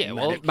Yeah,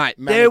 well, Mate, manic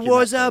there in that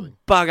was a feeling.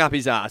 bug up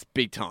his ass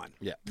big time.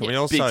 Yeah. Can we big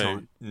also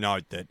time.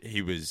 note that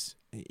he was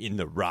in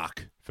the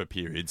ruck for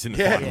periods in the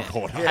Yeah. final Yeah.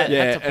 quarter? Had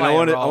Yeah, to and play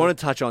a role. I want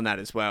to touch on that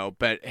as well.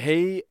 But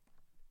he,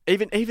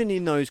 even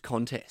in those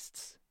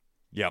contests,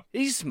 Yep.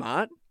 he's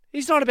smart.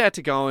 He's not about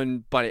to go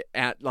and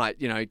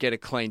get a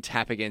clean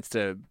tap against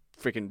a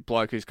freaking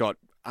bloke who's got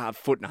a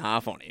foot and a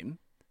half on him.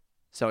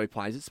 So he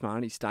plays it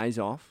smart. He stays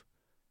off.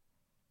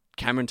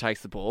 Cameron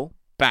takes the ball.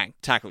 Bang,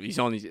 tackle. He's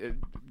on.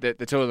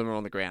 The two of them are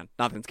on the ground.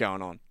 Nothing's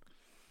going on.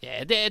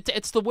 Yeah,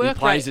 it's the work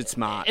plays rate. it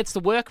smart. It's the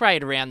work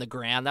rate around the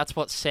ground. That's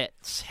what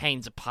sets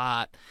Haynes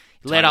apart.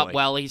 Let up Totally.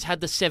 well. He's had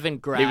the 7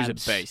 grabs. He was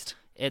a beast.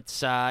 It's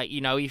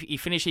he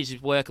finishes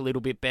his work a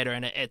little bit better,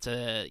 and it's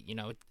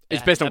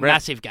It's best on a ground.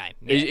 massive game.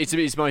 Yeah. It's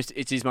his most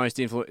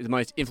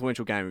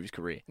influential game of his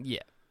career. Yeah.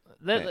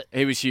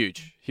 He was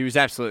huge. He was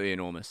absolutely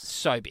enormous.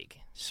 So big.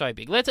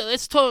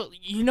 Let's talk.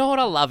 You know what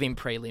I love in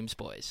prelims,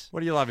 boys? What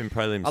do you love in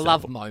prelims? I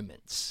love Devil?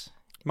 moments.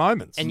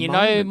 Moments. And you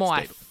know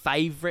my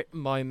favourite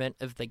moment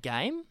of the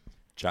game?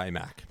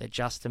 J-Mac. The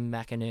Justin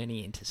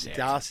McInerney intercept.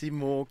 Darcy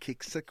Moore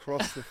kicks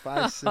across the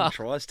face and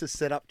tries to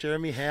set up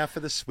Jeremy Howe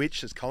for the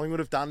switch, as Collingwood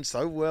have done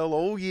so well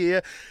all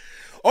year.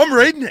 I'm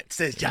reading it,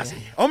 says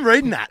Jazzy. I'm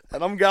reading that.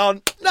 And I'm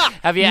going, nah.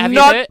 Have you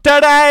Not heard?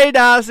 today,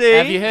 Darcy.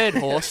 Have you heard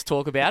Horse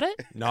talk about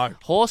it? No.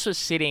 Horse was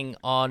sitting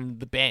on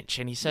the bench,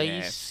 and he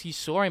Yeah.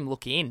 saw him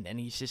look in, and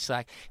he's just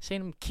like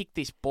seen him kick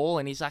this ball,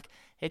 and he's like,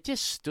 it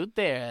just stood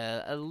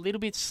there a little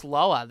bit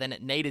slower than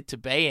it needed to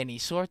be, and he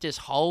saw it just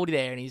hold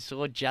there, and he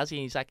saw Juzzy,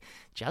 and he's like,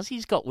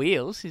 Juzzy's got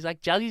wheels. He's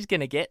like, Juzzy's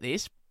gonna get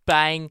this.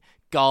 Bang.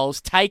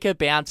 Goals, take a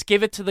bounce,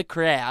 give it to the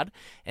crowd,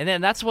 and then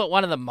that's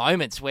one of the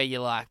moments where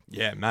you're like,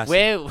 Yeah, massive.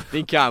 where I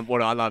think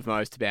what I love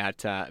most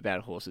about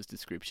Horse's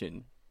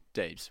description,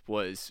 Deeps,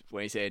 was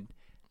when he said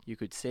you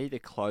could see the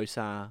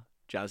closer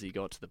Juzzy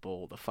got to the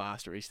ball, the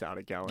faster he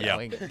started going.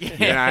 Yep. You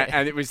know,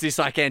 and it was this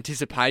like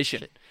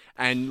anticipation,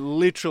 and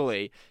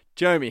literally.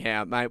 Jeremy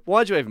Howe, mate,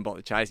 why'd you even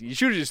bother chasing? You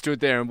should have just stood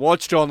there and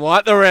watched on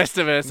like the rest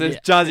of us as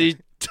Juzzy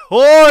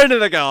tore into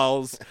the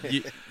goals,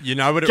 you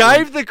know what it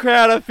gave the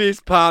crowd a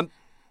fist pump,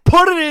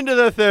 put it into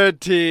the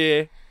third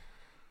tier.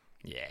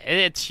 Yeah,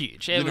 it's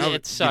huge. you know,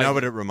 It's so you know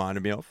what it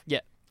reminded me of? Yeah.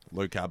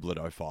 Luke Ablett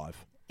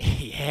 05.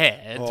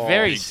 Yeah, it's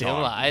very big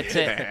similar. time. It's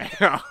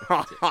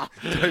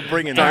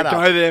Bringing Don't that up.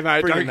 go there,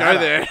 mate. Bringing Don't go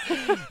that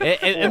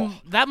there.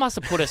 that must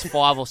have put us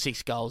 5 or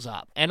 6 goals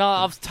up. And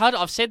I've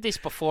said this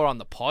before on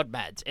the pod,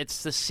 Mads.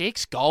 It's the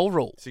 6-goal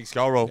rule.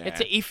 6-goal rule.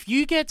 It's if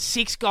you get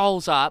 6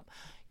 goals up,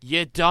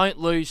 you don't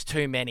lose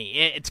too many.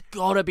 It's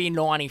got to be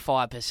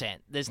 95%.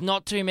 There's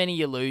not too many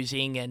you're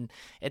losing, and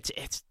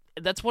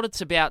that's what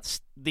it's about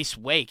this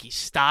week. He's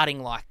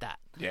starting like that.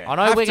 Yeah. I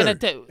know Have we're to. going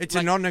to do. It's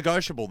a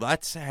non-negotiable.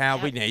 That's how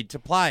we need to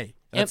play.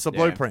 That's the Yeah.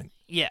 blueprint.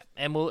 Yeah,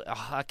 and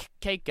I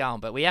keep going,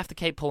 but we have to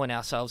keep pulling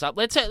ourselves up.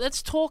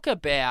 Let's talk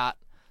about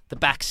the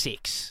back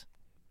 6.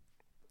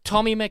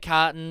 Tommy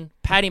McCartan,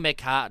 Paddy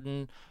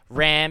McCartan,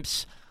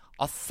 Ramps.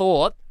 I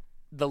thought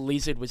the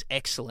Lizard was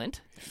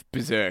excellent.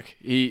 Berserk.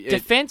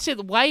 Defensive,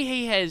 the way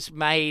he has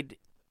made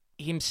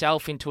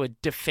himself into a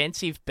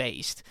defensive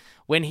beast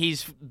when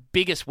his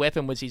biggest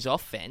weapon was his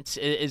offense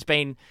has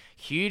been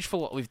huge for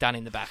what we've done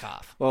in the back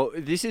half. Well,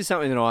 this is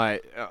something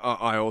that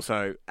I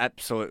also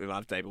absolutely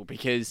love, Dable,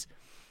 because,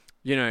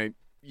 you know,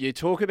 you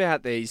talk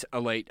about these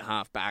elite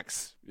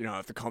halfbacks, you know,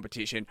 of the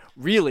competition.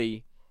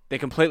 Really, they're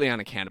completely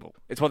unaccountable.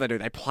 It's what they do.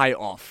 They play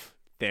off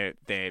their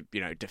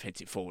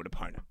defensive forward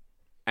opponent,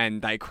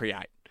 and they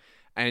create.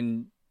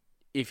 And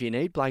if you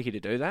need Blakey to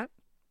do that,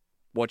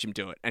 watch him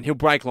do it, and he'll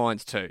break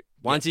lines too.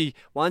 Once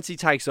he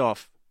takes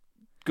off,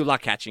 good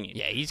luck catching him.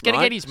 Yeah, he's going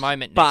right? to get his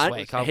moment next But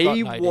week. I've he got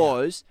no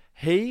doubt.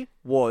 he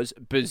was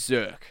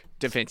berserk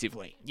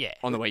defensively. Yeah.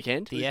 On the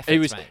weekend, The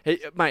efforts,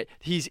 mate.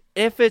 His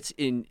efforts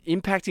in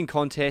impacting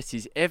contests,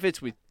 his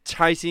efforts with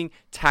chasing,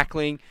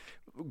 tackling,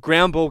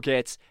 ground ball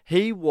gets,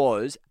 he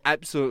was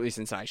absolutely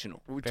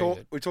sensational. We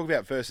Very talk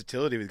about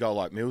versatility with a guy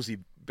like Millsy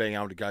being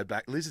able to go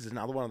back. Liz is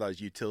another one of those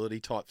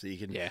utility types that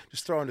you can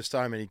just throw into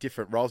so many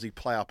different roles. He can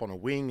play up on a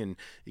wing and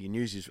you can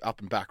use his up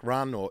and back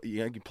run, or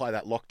you can play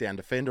that lockdown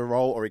defender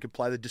role, or he can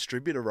play the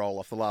distributor role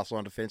off the last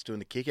line defence doing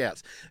the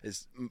kickouts.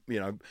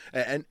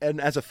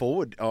 And as a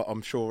forward,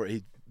 I'm sure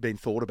he'd been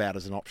thought about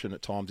as an option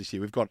at times this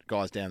year. We've got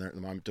guys down there at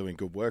the moment doing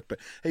good work, but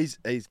he's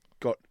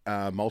got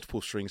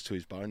multiple strings to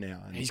his bow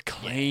now. And He's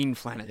clean,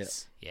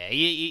 Flanners. Yeah,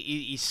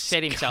 he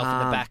set himself in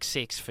calm. the back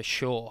six for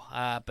sure.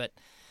 But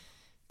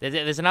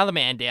there's another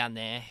man down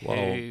there who...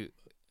 Well,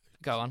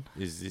 Go on.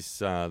 Is this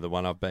the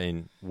one I've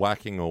been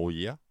whacking all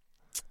year?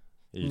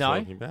 Are you No,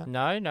 talking about?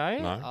 no. No?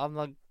 I'm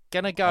not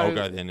going to go... I'll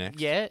go there next.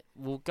 Yeah,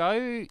 we'll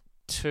go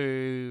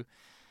to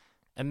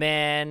a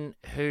man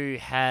who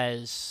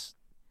has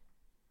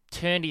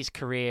turned his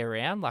career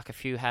around, like a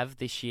few have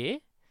this year,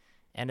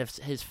 and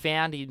has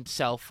found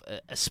himself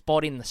a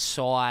spot in the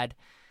side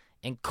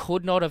and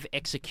could not have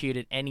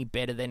executed any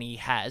better than he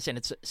has. And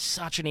it's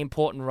such an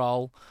important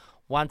role.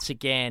 Once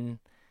again,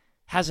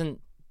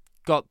 hasn't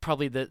got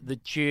probably the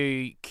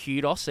due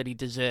kudos that he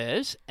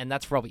deserves, and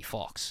that's Robbie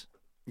Fox.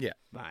 Yeah.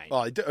 Mate.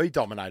 Well, he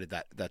dominated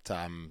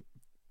that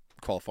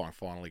qualifying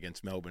final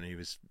against Melbourne. He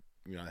was,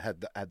 had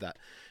that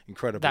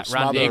incredible That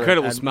run, smother the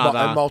incredible and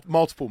smother.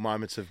 multiple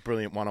moments of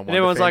brilliant one-on-one And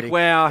everyone's like, defending.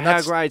 wow, And how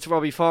that's- great's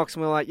Robbie Fox?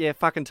 And we're like, yeah,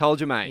 fucking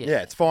told you, mate.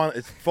 Yeah, it's fine.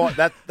 It's fine.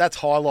 That's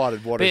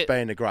highlighted what has But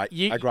been a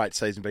great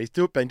season. But he's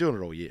been doing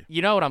it all year.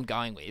 You know what I'm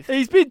going with?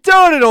 He's been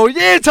doing it all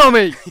year,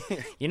 Tommy.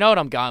 You know what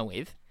I'm going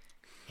with?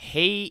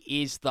 He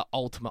is the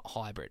ultimate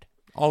hybrid.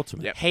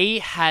 Ultimate. Yep. He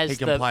has He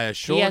can the, play a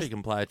short, he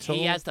can play a tall.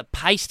 He has the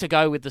pace to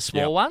go with the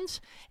small Yep.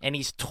 ones, and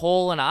he's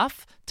tall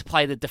enough to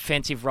play the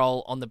defensive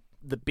role on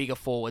the bigger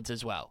forwards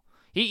as well.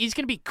 He's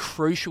going to be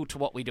crucial to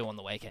what we do on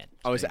the weekend.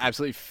 I was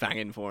absolutely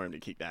fanging for him to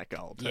kick that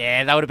goal. too.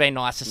 Yeah, that would have been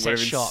nice. A set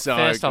Would've been shot, so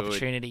first good.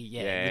 opportunity.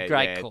 Yeah, Yeah,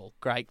 great yeah. call,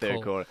 great Third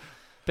call. quarter.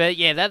 But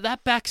yeah,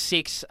 that back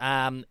six.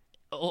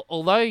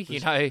 Although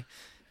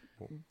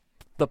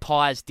the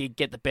Pies did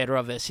get the better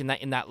of us in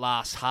that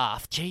last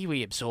half. Gee,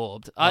 we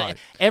absorbed. Right.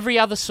 Every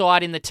other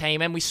side in the team,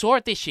 and we saw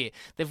it this year.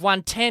 They've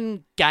won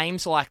 10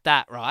 games like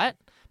that, right?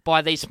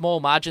 By these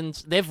small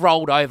margins, they've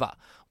rolled over.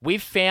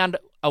 We've found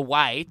a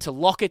way to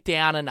lock it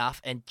down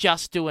enough and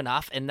just do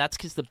enough, and that's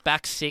because the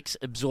back six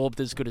absorbed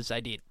as good as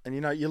they did. And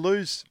you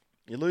lose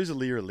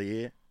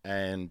Aliir,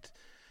 and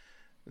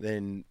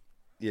then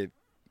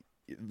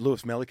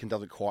Lewis Melican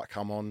doesn't quite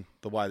come on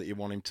the way that you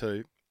want him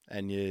to.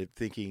 And you're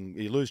thinking,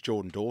 you lose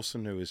Jordan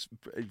Dawson, who was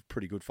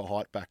pretty good for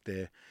height back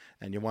there,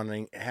 and you're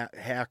wondering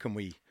how can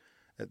we,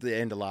 at the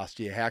end of last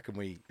year, how can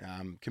we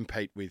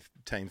compete with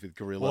teams with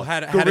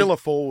gorilla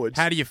forwards?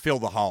 How do you fill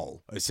the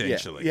hole,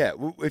 essentially? Yeah.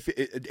 Well,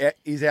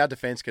 is our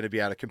defence going to be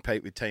able to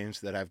compete with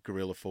teams that have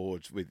gorilla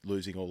forwards with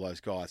losing all those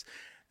guys?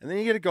 And then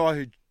you get a guy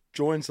who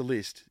joins the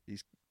list.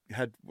 He's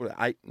had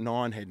 8,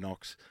 9 head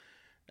knocks.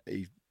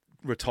 He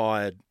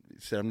retired.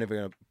 Said,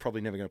 I'm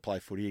probably never going to play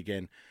footy again.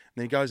 And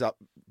then he goes up,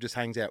 just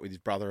hangs out with his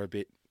brother a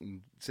bit,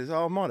 and says,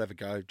 "Oh, I might have a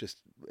go."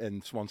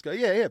 And Swans go,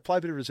 "Yeah, play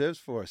a bit of reserves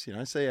for us,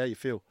 see how you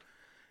feel."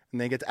 And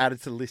then he gets added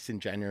to the list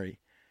in January,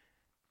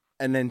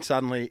 and then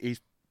suddenly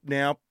he's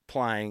now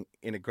playing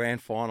in a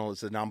grand final as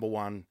the number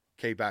one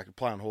key back,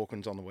 playing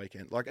Hawkins on the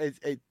weekend. Like it's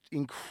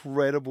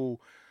incredible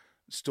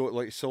story.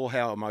 Like you saw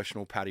how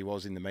emotional Paddy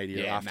was in the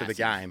media after the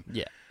game.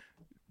 Yeah.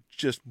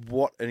 Just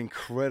what an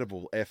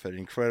incredible effort,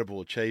 incredible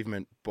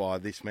achievement by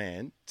this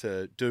man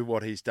to do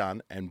what he's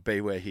done and be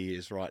where he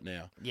is right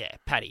now. Yeah,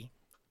 Paddy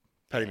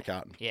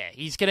McCartan. Yeah,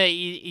 he's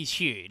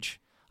huge.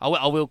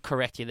 I will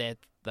correct you there,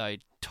 though,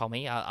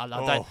 Tommy. I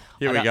don't.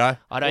 Here we go.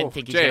 I don't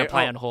think he's going to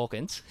play on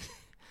Hawkins.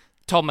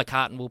 Tom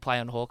McCartan will play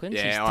on Hawkins.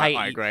 Yeah,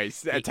 I agree.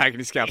 He's taking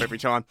his scalp every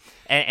time.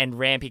 And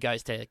Rampy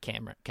goes to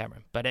Cameron.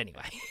 But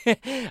anyway,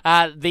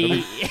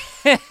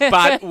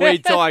 but we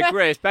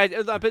digress.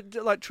 But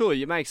like truly,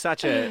 you make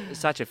such a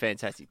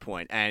fantastic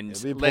point. And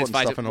the let's important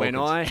face stuff it, in when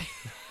Hawkins.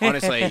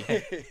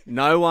 honestly,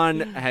 no one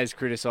has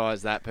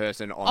criticised that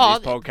person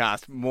on this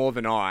podcast more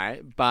than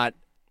I. But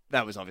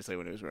that was obviously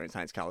when he was wearing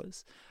Saints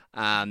colours.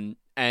 And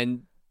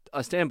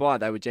I stand by;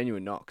 they were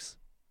genuine knocks,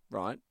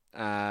 right?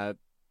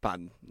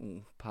 Pardon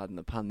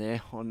the pun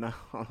there on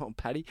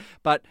Paddy,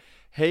 but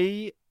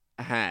he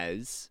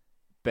has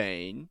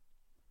been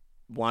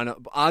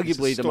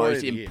arguably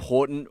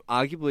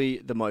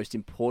the most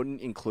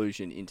important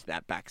inclusion into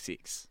that back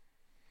six.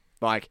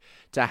 Like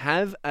to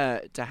have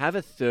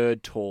a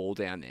third tall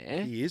down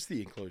there. He is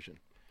the inclusion.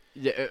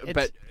 Yeah,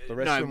 but The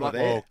rest of them are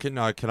there. Well, can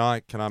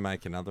I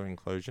make another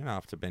inclusion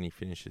after Benny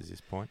finishes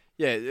this point?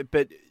 Yeah,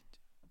 but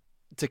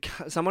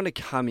someone to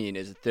come in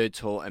as a third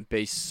tall and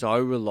be so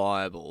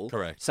reliable.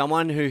 Correct.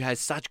 Someone who has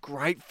such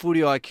great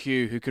footy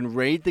IQ, who can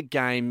read the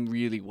game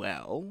really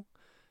well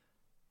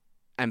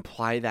and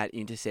play that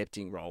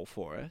intercepting role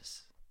for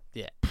us.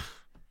 Yeah.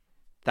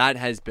 That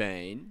has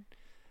been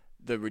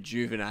the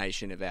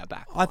rejuvenation of our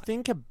back I line.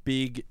 think a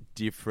big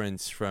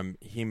difference from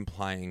him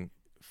playing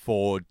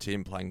forward to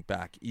him playing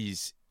back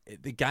is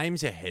the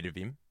game's ahead of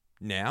him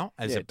now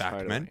as a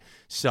backman. Totally.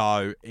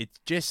 So it's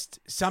just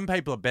some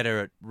people are better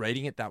at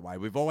reading it that way.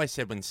 We've always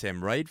said when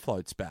Sam Reid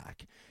floats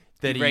back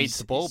that He reads he's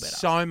the ball better.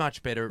 so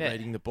much better at Yeah.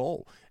 reading the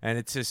ball. And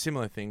it's a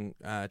similar thing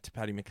to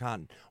Paddy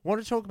McCartan. I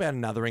want to talk about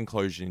another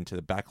inclusion into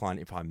the backline,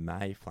 if I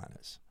may,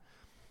 Flanners.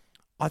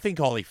 I think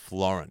Ollie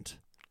Florent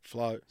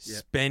Flow. Yeah.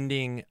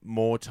 spending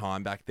more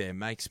time back there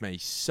makes me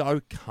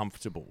so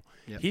comfortable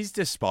His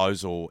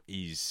disposal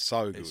is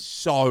So good.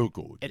 So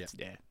good. It's,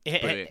 Yeah.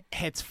 Brilliant.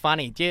 it's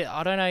funny.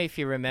 I don't know if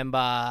you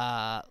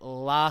remember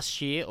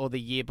last year or the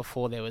year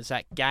before, there was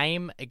that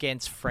game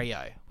against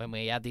Freo when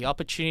we had the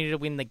opportunity to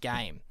win the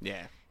game.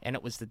 Yeah. And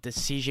it was the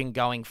decision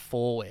going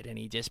forward, and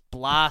he just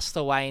blasts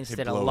away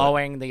instead of blew it.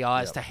 lowering the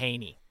eyes to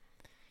Heaney.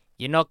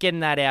 You're not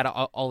getting that out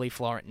of Ollie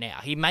Florent now.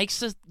 He makes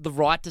the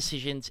right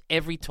decisions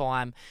every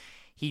time.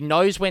 He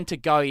knows when to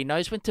go. He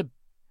knows when to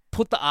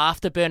put the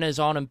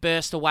afterburners on and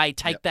burst away,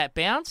 take that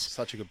bounce.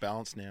 Such a good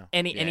balance now.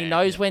 And he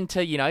knows when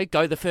to,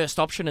 go the first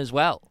option as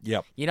well.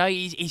 Yep.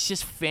 He's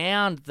just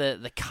found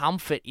the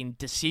comfort in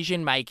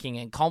decision-making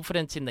and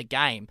confidence in the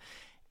game.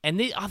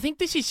 And I think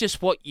this is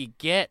just what you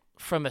get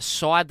from a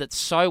side that's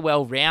so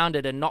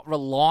well-rounded and not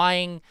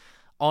relying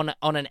on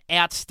an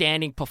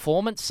outstanding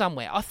performance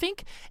somewhere. I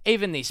think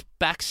even this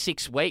back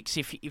 6 weeks,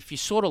 if you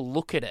sort of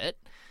look at it,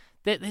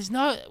 there's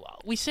no.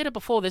 We said it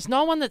before. There's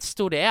no one that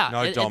stood out.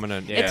 No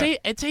dominant.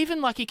 It's even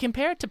like you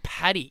compare it to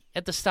Paddy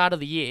at the start of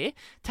the year,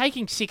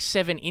 taking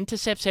 6-7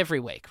 intercepts every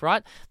week.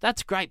 Right,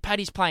 that's great.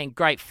 Paddy's playing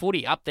great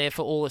footy, up there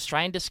for all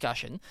Australian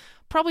discussion.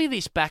 Probably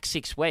this back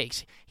 6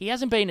 weeks, he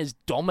hasn't been as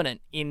dominant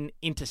in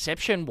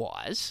interception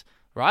wise.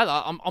 Right,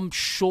 I'm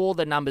sure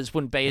the numbers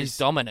wouldn't be as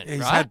dominant. He's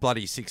right? had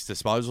bloody 6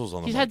 disposals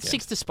on the He's weekend. had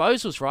 6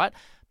 disposals, right?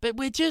 But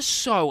we're just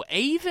so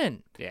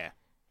even. Yeah.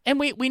 And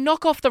we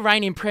knock off the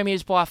reigning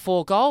premiers by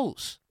 4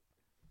 goals.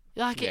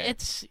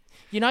 It's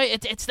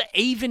it's the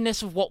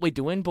evenness of what we're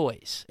doing,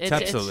 boys. It's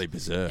absolutely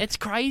berserk. It's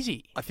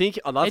crazy. I think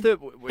I love that.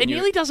 It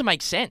nearly doesn't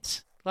make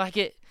sense. Like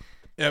it.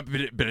 Yeah,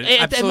 but it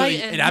It absolutely, may-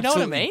 it you know what I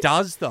absolutely mean?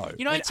 does, though.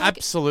 You know, it it's like-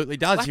 absolutely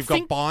does. like You've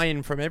think- got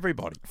buy-in from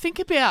everybody. Think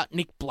about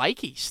Nick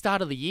Blakey,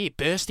 start of the year,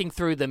 bursting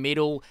through the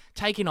middle,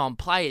 taking on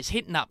players,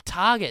 hitting up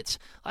targets.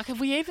 Like, have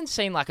we even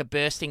seen like a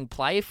bursting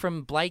play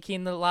from Blakey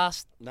in the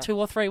last 2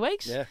 or 3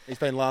 weeks? Yeah, he's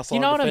been last You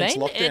line know what I defence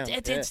mean?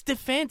 lockdown. It's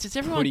defence. It's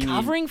everyone Putting in-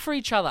 covering for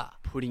each other.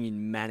 Putting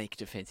in manic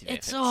defensive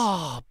It's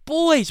efforts.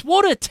 boys,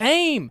 what a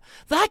team!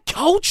 That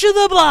culture,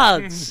 the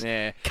Bloods.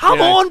 Yeah.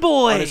 Come on,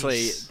 boys.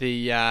 Honestly,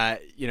 the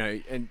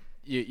and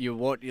you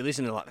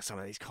listen to like some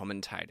of these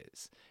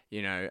commentators.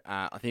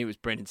 I think it was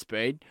Brendan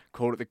Speed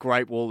called it the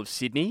Great Wall of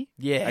Sydney.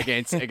 Yeah.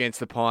 Against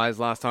the Pies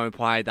last time we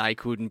played, they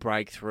couldn't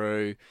break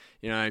through.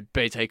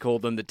 BT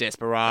called them the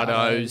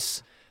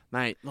Desperados.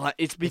 Mate, like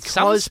it's because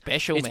something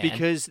special, it's man.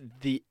 because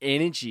the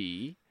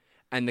energy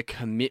and the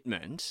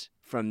commitment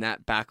from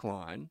that back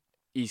line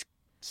is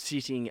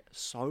sitting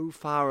so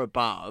far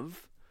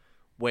above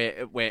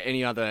where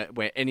any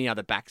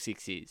other back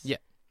six is. Yeah.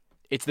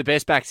 It's the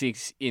best back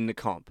six in the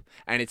comp.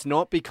 And it's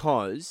not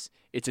because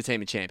it's a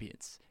team of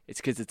champions. It's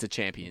because it's a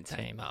champion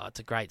team. Oh, it's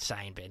a great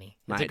saying, Benny.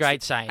 It's Mate, a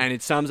great saying. And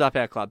it sums up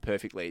our club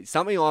perfectly. It's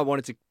something I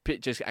wanted to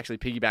just actually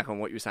piggyback on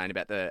what you were saying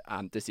about the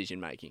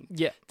decision-making,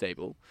 Yeah.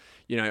 Deeble.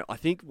 I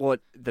think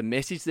what the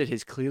message that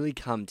has clearly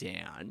come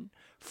down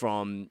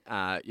from,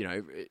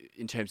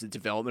 in terms of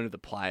development of the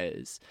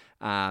players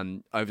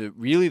over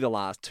really the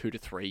last 2 to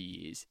 3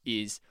 years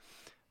is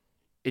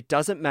it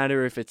doesn't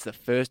matter if it's the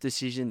first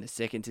decision, the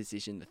second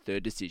decision, the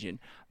third decision.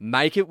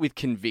 Make it with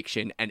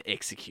conviction and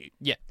execute.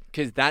 Yeah.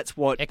 Because that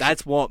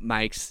is what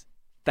makes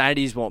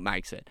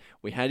it.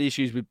 We had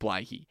issues with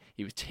Blakey.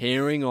 He was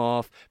tearing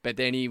off, but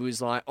then he was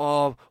like,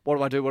 oh, what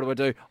do I do? What do I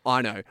do?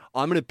 I know.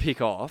 I'm going to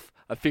pick off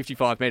a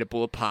 55-metre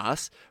bullet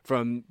pass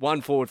from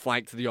one forward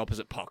flank to the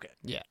opposite pocket.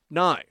 Yeah.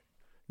 No.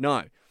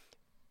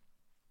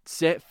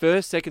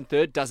 First, second,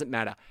 third, doesn't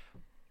matter.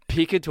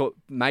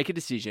 Make a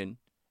decision,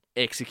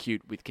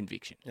 execute with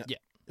conviction. Yeah.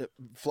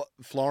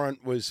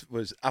 Florent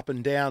was up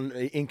and down,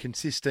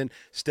 inconsistent.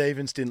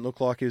 Stevens didn't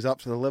look like he was up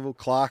to the level.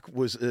 Clark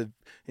was,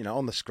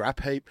 on the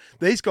scrap heap.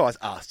 These guys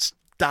are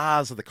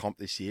stars of the comp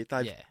this year.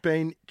 They've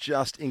been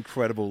just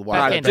incredible the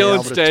way they've been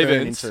able to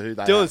turn into who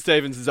they Dylan are.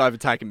 Stevens has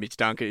overtaken Mitch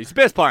Duncan. He's the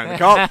best player in the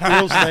comp.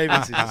 Will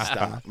Stevens is a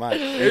star,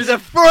 mate. He's a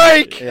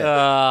freak.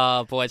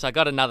 Yeah. Oh, boys, I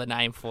got another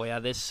name for you.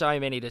 There's so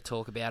many to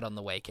talk about on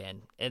the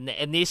weekend. And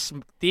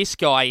this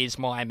guy is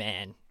my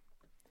man.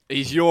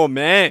 He's your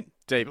man,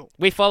 Deeble.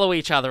 We follow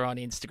each other on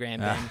Instagram,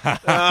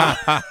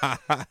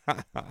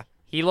 Ben.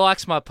 He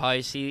likes my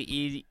posts.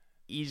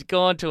 He's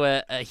gone to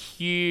a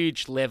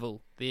huge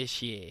level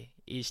this year,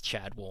 is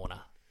Chad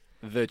Warner.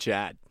 The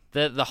Chad.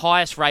 The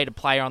highest rated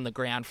player on the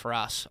ground for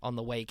us on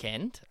the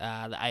weekend, the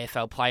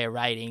AFL player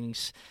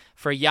ratings.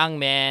 For a young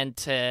man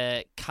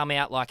to come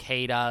out like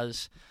he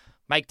does,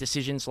 make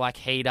decisions like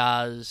he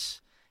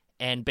does,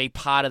 and be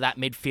part of that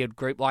midfield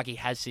group like he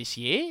has this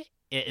year,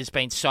 it has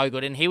been so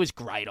good, and he was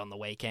great on the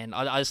weekend.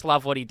 I just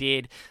love what he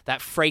did.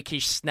 That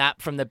freakish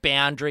snap from the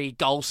boundary,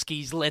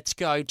 Golskis, let's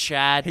go,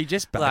 Chad. He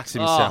just backs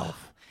Like,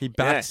 himself. He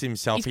backs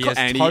himself. He's He got-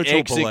 has And total he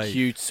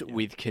executes belief.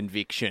 with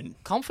conviction.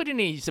 Confident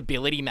in his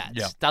ability, Matt,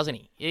 Yeah. doesn't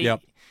he?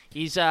 Yep.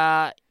 He's such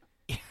a...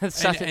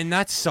 And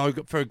that's so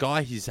good for a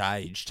guy his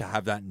age to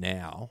have that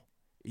now.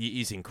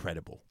 Is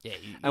incredible. Yeah,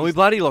 And we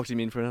bloody locked him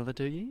in for another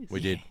 2 years. We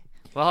did.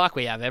 well, like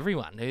we have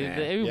everyone who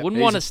Yeah.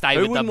 wouldn't want to stay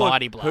Who with the wouldn't want-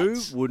 Mighty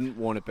Bloods. Who wouldn't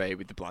want to be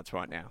with the Bloods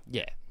right now?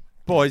 Yeah.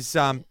 Boys,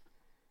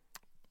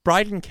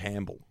 Braden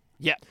Campbell,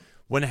 Yeah.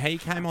 when he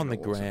came on the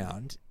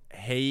ground,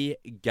 he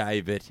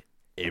gave it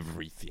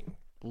everything.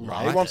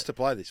 Right? He wants to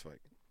play this week.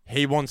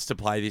 He wants to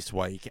play this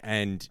week,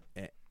 and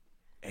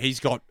he's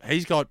got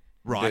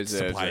rights to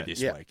Deserves play it.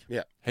 this Yeah, week.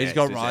 yeah. He's Yeah,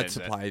 got deserves rights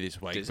to it. play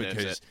this week Deserves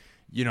because it.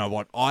 you know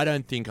what? I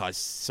don't think I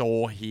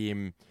saw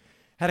him.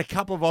 Had a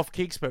couple of off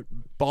kicks, but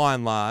by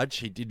and large,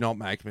 he did not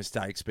make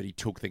mistakes. But he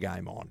took the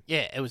game on.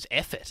 Yeah, it was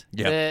effort.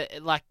 Yeah.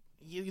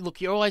 Look,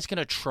 you're always going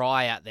to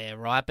try out there,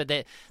 right? But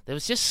there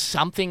was just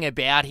something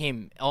about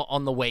him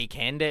on the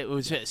weekend. It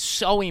was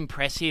so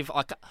impressive.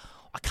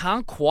 I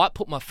can't quite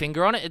put my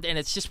finger on it, and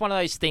it's just one of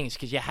those things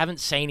because you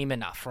haven't seen him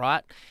enough,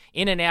 right?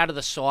 In and out of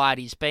the side,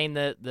 he's been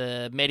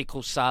the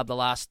medical sub the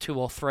last 2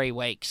 or 3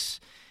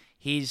 weeks.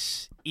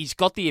 He's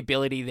got the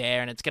ability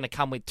there, and it's going to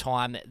come with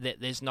time.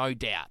 There's no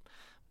doubt.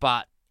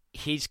 But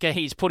he's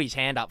put his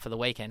hand up for the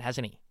weekend,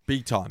 hasn't he?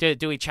 Big time.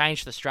 Do we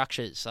change the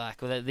structures? Like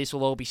this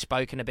will all be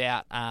spoken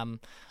about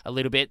a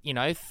little bit. You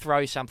know,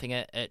 throw something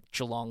at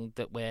Geelong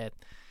that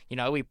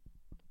we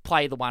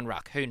play the one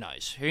ruck. Who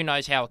knows? Who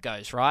knows how it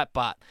goes, right?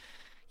 But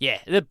yeah,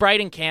 the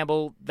Braden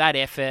Campbell, that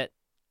effort.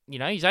 You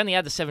know, he's only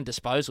had the 7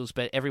 disposals,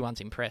 but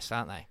everyone's impressed,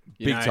 aren't they?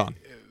 Big time.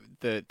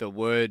 The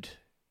word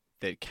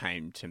that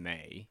came to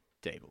me,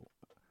 Deeble,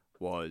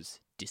 was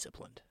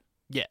disciplined.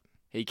 Yeah.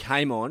 He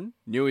came on,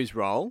 knew his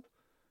role,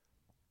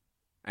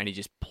 and he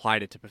just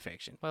played it to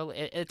perfection. Well,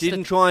 it's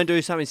Didn't try and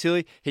do something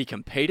silly. He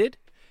competed,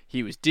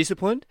 he was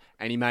disciplined,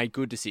 and he made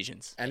good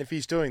decisions. And if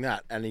he's doing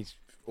that, and he's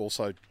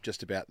also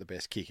just about the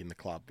best kick in the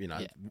club, you know,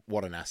 Yeah.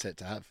 what an asset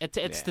to have.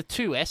 It's the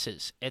 2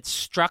 S's. It's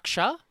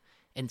structure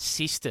and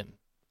system,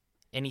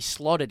 and he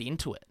slotted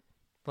into it.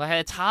 Like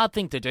it's a hard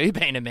thing to do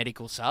being a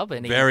medical sub,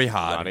 and Very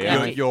hard. Bloody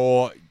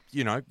hell.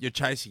 You're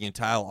chasing your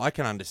tail. I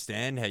can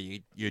understand how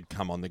you'd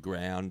come on the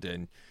ground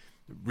and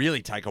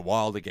really take a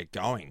while to get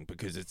going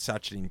because it's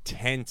such an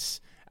intense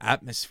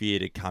atmosphere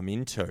to come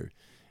into,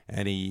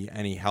 and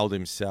he held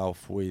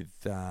himself with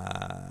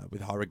high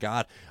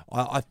regard.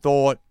 I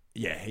thought,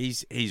 yeah,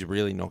 he's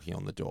really knocking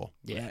on the door.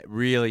 Yeah.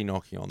 Really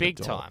knocking on big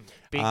the door. time,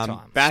 big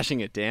time. Bashing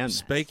it down.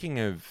 Speaking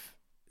of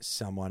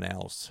someone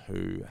else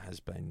who has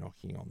been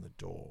knocking on the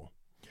door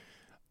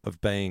of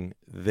being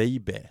the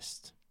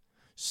best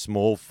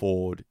small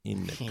forward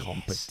in the Yes.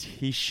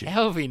 competition.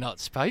 How have we not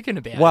spoken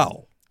about it?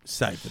 Well,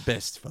 save the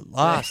best for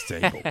last,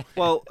 Eagle.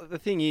 Well, the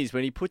thing is,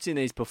 when he puts in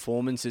these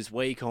performances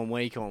week on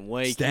week on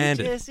week,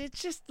 Standard. it's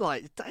just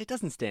like it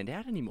doesn't stand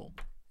out anymore.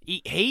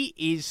 He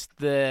is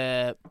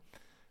the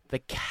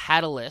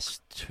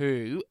catalyst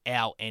to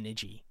our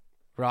energy,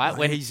 right?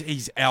 When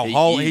he's our He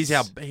whole, is.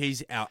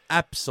 he's our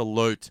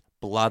absolute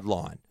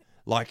bloodline.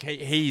 Like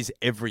he's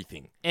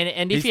everything.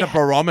 and He's if you the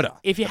barometer.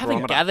 if you haven't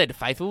barometer. gathered,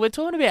 Faithful, we're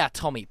talking about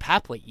Tommy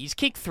Papley. He's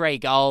kicked 3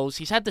 goals.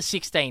 He's had the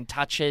 16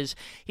 touches.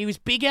 He was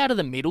big out of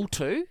the middle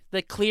too.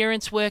 The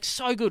clearance work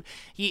so good.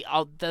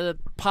 The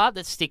part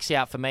that sticks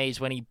out for me is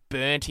when he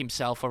burnt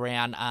himself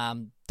around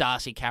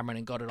Darcy Cameron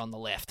and got it on the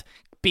left.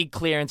 Big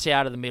clearance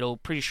out of the middle.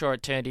 Pretty sure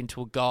it turned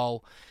into a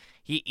goal.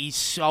 He's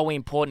so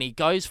important. He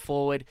goes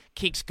forward,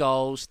 kicks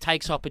goals,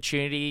 takes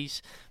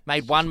opportunities.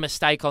 Made one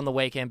mistake on the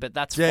weekend, but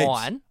that's Jegs,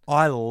 fine.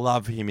 I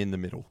love him in the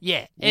middle.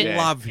 Yeah,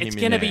 Love him It's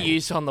in going to the be middle.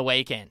 used on the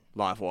weekend.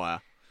 Live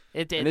wire.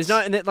 And And there's no,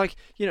 and it, like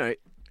you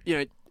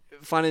know,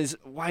 fun is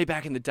way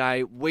back in the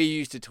day we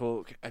used to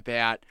talk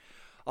about,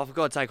 oh for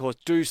God's sake, horse,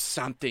 do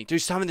something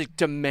that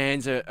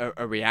demands a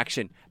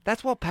reaction.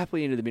 That's what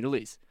Papley into the middle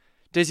is.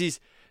 Does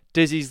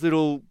his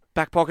little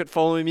back pocket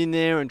follow him in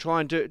there and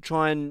try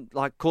and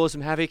like cause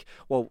some havoc?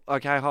 Well,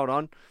 okay, hold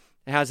on.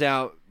 How's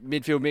our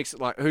midfield mix?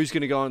 Like, who's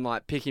going to go and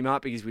like pick him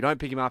up? Because if we don't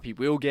pick him up, he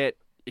will get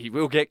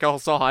goal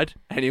side,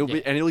 and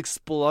he'll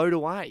explode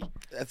away.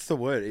 That's the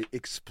word,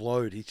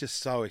 explode. He's just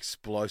so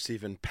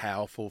explosive and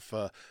powerful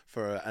for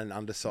an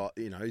underside.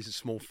 You know, he's a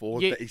small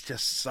forward, but he's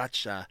just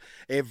such a.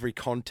 Every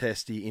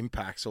contest he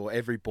impacts or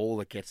every ball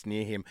that gets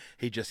near him,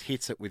 he just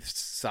hits it with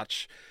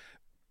such,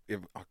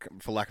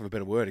 for lack of a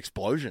better word,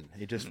 explosion.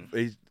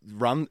 He's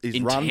run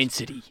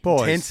Intensity.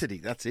 Boys, intensity.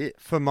 That's it.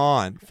 for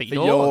mine, for For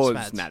yours, yours,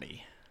 Mads.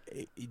 Matty.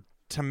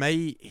 to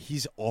me,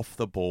 his off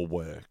the ball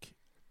work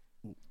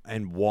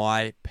and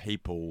why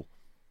people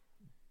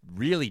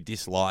really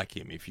dislike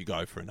him if you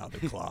go for another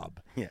club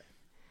Yeah.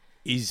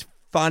 is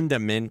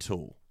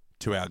fundamental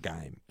to our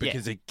game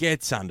because it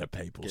gets under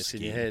people's Gets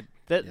skin. in your head.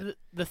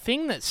 The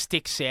thing that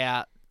sticks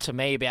out to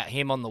me about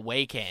him on the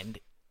weekend,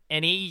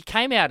 and he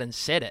came out and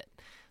said it,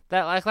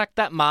 that like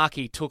that mark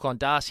he took on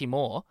Darcy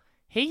Moore,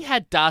 he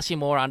had Darcy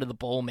Moore under the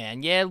ball,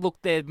 man. Yeah, look,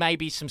 there may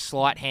be some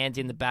slight hands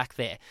in the back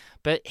there,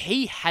 but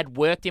he had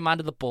worked him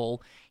under the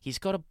ball. He's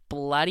got a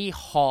bloody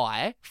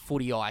high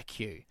footy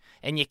IQ,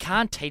 and you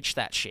can't teach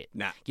that shit.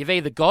 Nah. You've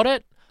either got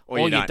it or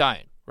you you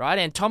don't, right?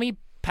 And Tommy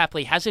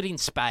Papley has it in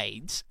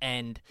spades,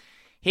 and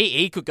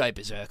he could go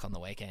berserk on the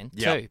weekend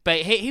too.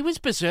 But he was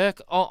berserk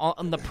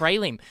on the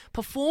prelim.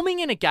 Performing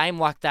in a game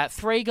like that,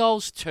 3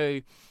 goals,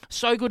 2,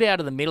 so good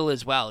out of the middle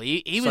as well.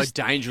 He So was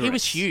dangerous. He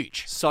was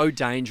huge. So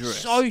dangerous.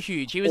 So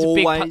huge. He was a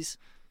big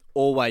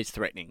always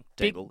threatening,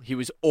 Big- Deeble. He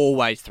was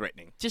always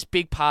threatening. just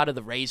big part of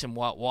the reason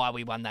why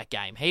we won that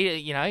game.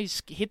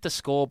 He's hit the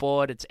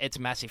scoreboard. It's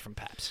massive from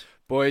Paps.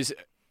 Boys,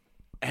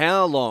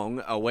 how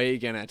long are we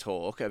going to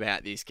talk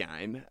about this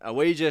game? Are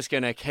we just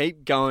going to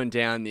keep going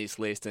down this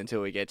list until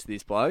we get to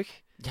this bloke?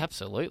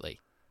 Absolutely.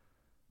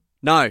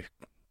 No,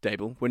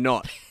 Dable, we're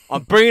not.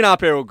 I'm bringing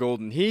up Errol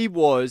Goulden. He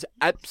was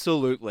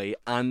absolutely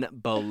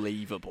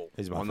unbelievable.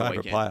 He's my on the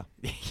favourite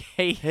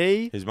weekend.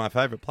 player. He's my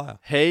favourite player.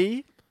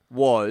 He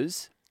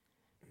was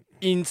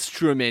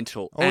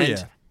instrumental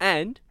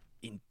and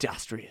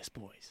industrious,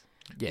 boys.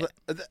 Yeah.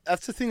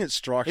 That's the thing that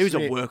strikes He was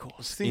me. a workhorse.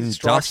 The thing that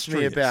strikes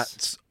me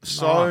Industrious. about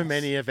so Nice.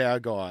 many of our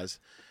guys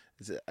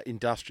is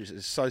industrious.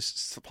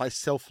 Is play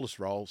selfless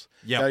roles.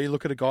 Yep. You know, you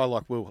look at a guy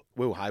like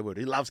Will Hayward.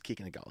 He loves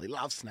kicking a goal. He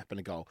loves snapping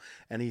a goal,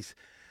 and he's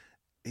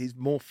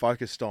more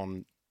focused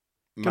on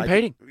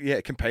Competing.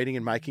 competing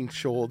and making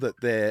sure that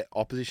their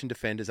opposition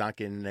defenders aren't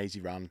getting an easy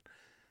run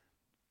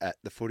at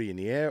the footy in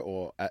the air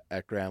or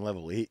at ground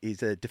level. He's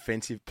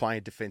playing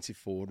a defensive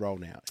forward role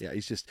now. Yeah,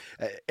 he's just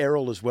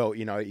Errol as well.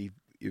 You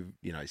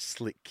know,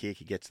 slick kick.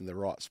 He gets in the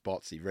right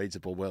spots. He reads the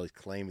ball well. He's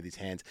clean with his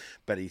hands,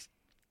 but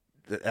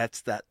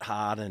that's that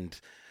hard and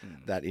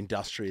that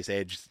industrious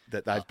edge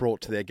that they've brought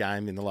to their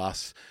game in the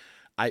last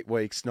 8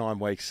 weeks, 9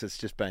 weeks. It's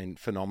just been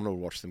phenomenal to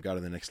watch them go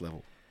to the next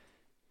level.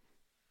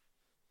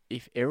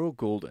 If Errol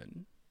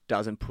Goulden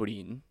doesn't put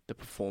in the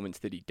performance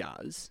that he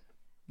does,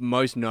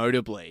 most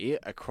notably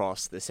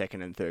across the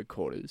second and third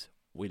quarters,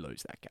 we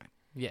lose that game.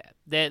 Yeah.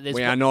 There's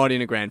We are not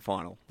in a grand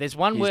final. There's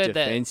one His word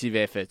that defensive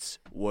efforts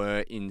were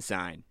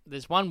insane.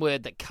 there's one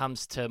word that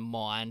comes to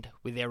mind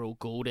with Errol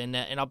Goulden,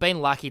 and I've been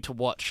lucky to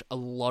watch a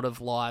lot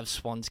of live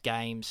Swans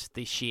games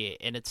this year,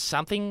 and it's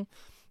something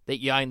that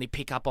you only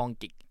pick up on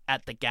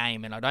at the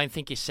game, and I don't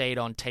think you see it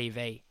on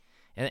TV.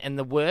 And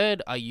the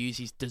word I use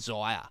is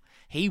desire.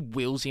 He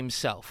wills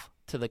himself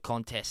to the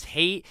contest.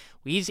 He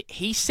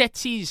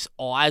sets his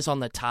eyes on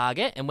the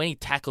target, and when he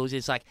tackles,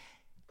 it's like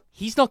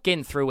he's not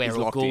getting through Errol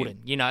locked in. Goulden.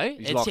 You know,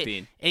 He's locked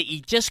in.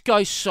 He just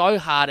goes so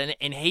hard,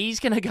 and he's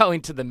going to go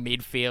into the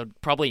midfield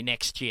probably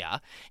next year.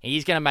 And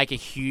he's going to make a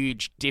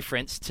huge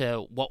difference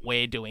to what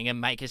we're doing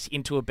and make us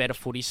into a better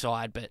footy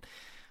side. But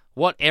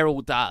what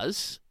Errol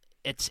does,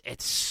 it's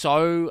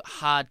so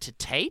hard to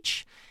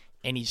teach,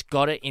 and he's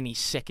got it in his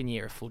second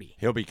year of footy.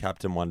 He'll be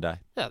captain one day.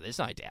 No, there's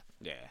no doubt.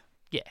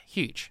 Yeah,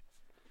 huge.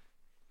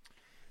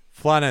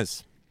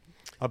 Flanners,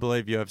 I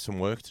believe you have some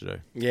work to do.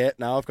 Yeah,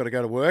 no, I've got to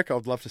go to work.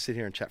 I'd love to sit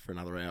here and chat for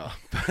another hour.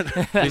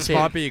 This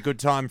might be a good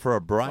time for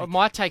a break. I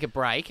might take a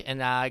break, and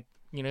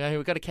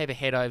we've got to keep a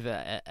head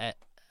over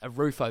a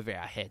roof over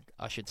our head,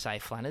 I should say.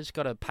 Flanners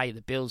got to pay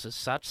the bills as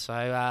such.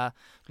 So,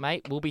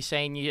 mate, we'll be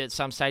seeing you at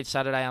some stage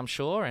Saturday, I'm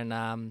sure, and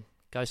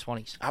go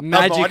Swannies.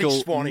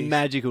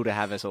 Magical to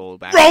have us all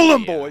back. Roll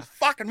them, here. boys.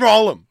 Fucking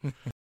roll them.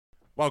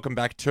 Welcome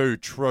back to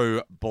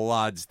True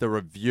Bloods, the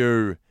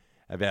review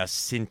of our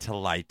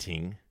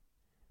scintillating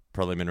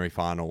preliminary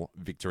final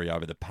victory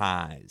over the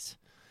Pies.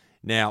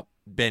 Now,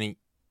 Benny,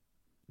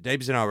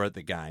 Deebs and I were at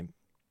the game.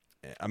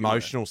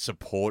 Emotional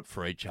support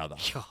for each other.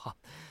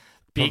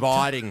 Big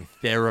Providing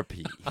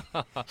therapy.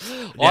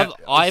 Now,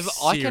 I can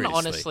seriously.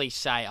 honestly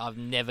say I've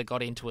never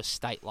got into a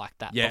state like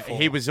that Yeah, before.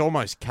 he was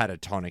almost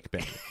catatonic,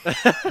 Benny.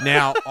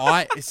 Now,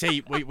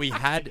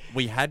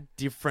 we had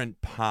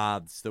different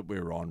paths that we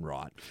were on,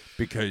 right?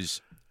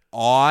 Because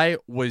I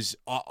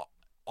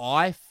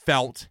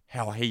felt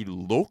how he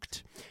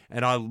looked,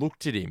 and I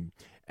looked at him,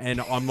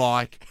 and I'm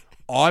like,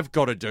 I've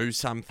got to do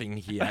something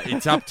here.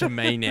 It's up to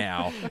me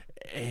now.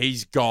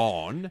 He's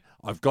gone.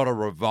 I've got to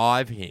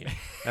revive him.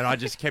 And I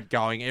just kept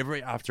going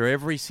after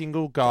every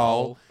single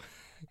goal.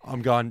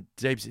 I'm going,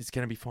 Deebs, it's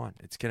going to be fine.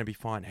 It's going to be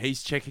fine.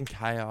 He's checking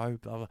KO.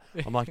 Blah, blah.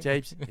 I'm like,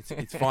 Deebs,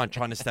 it's fine.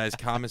 Trying to stay as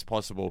calm as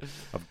possible.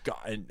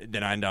 And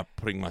then I end up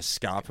putting my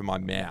scarf in my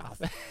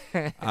mouth.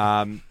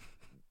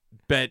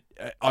 But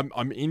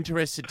I'm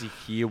interested to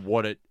hear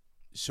what it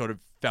sort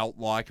of felt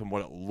like and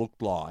what it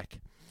looked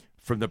like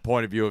from the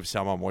point of view of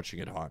someone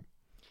watching at home.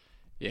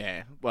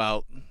 Yeah,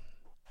 well,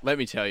 let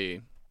me tell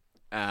you.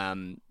 Let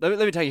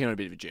me take you on a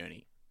bit of a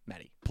journey,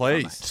 Matty.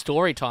 Please.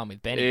 Story time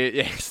with Benny.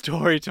 Yeah,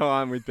 story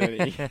time with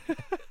Benny.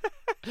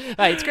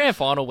 Hey, it's grand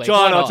final week.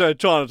 try Why not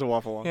to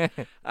waffle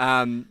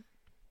on.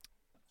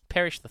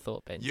 Perish the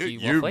thought, Ben. You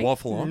waffling?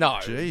 waffle on? No.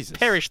 Jesus.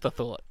 Perish the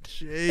thought.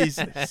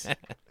 Jesus.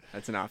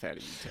 That's enough out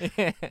of you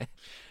two.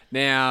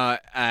 Now,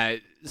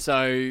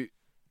 so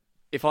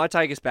if I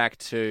take us back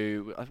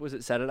to, was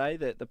it Saturday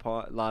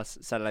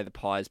last Saturday the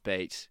Pies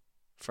beat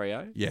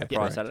Freo? Yeah, Prior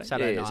correct. Saturday.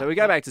 Saturday Yeah, night. so we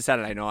go back to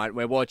Saturday night.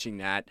 We're watching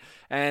that,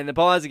 and the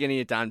Pies are getting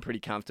it done pretty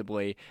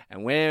comfortably.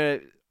 And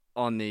we're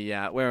on the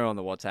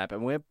WhatsApp,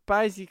 and we're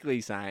basically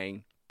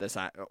saying the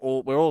same.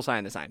 We're all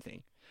saying the same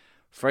thing.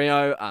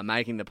 Freo are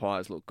making the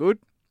Pies look good.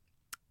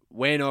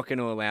 We're not going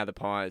to allow the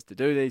Pies to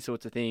do these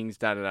sorts of things.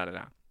 Da da da da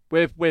da.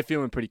 We're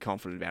feeling pretty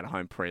confident about a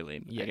home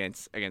prelim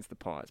against the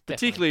Pies,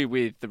 particularly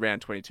with the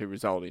round 22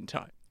 result in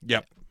tow.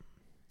 Yep.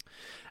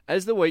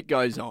 As the week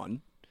goes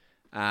on,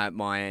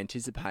 my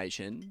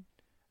anticipation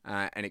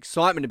and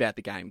excitement about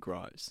the game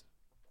grows,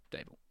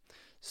 Deeble.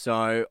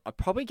 So I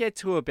probably get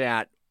to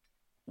about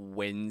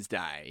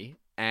Wednesday,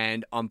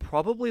 and I'm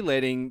probably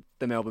letting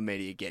the Melbourne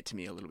media get to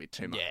me a little bit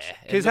too much. Yeah.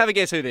 Because have a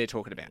guess who they're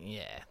talking about.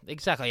 Yeah,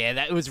 exactly.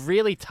 Yeah, it was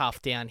really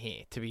tough down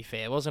here, to be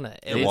fair, wasn't it?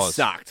 It was.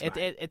 Sucked. It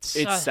It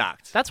so-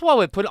 sucked. That's why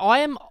we're I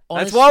am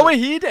honestly, That's why we're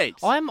here,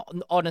 Deeps.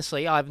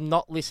 I've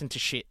not listened to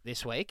shit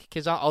this week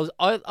because I was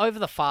over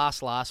the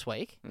fast last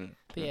week.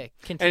 But yeah,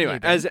 continue. Anyway,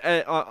 Ben.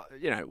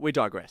 as we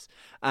digress.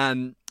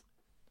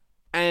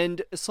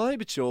 And slowly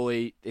but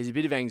surely, there's a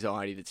bit of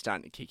anxiety that's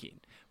starting to kick in.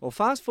 Well,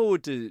 fast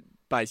forward to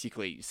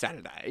basically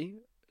Saturday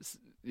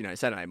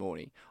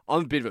morning.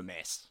 I'm a bit of a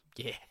mess.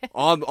 Yeah.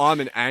 I'm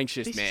an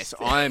anxious mess.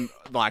 I'm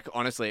like,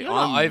 honestly, You're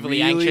I'm not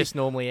overly really, anxious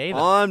normally either.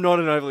 I'm not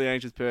an overly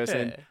anxious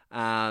person.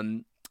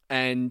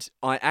 And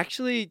I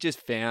actually just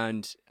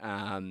found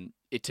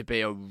it to be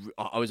it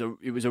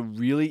was a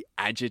really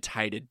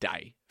agitated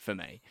day for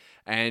me.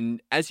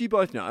 And as you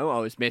both know, I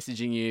was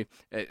messaging you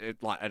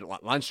at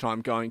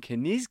lunchtime going,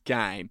 can this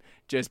game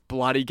just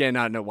bloody get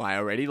underway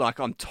already? Like,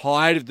 I'm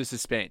tired of the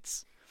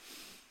suspense.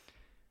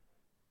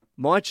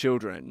 My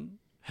children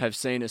have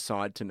seen a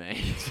side to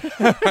me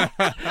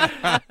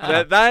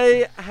that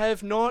they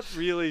have not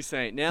really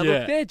seen. Now,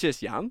 look, they're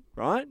just young,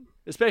 right?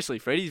 Especially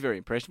Fred. He's very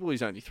impressionable.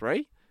 He's only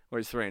 3, or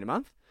he's 3 in a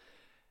month.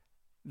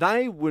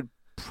 They would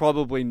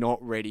probably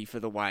not ready for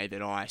the way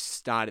that I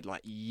started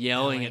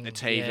yelling at the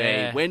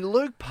TV when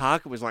Luke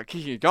Parker was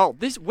kicking a goal.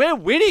 We're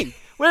winning.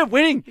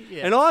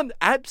 And I'm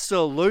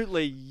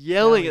absolutely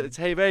yelling at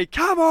the TV.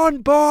 Come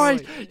on,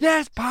 boys.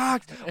 Yes,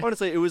 Parks.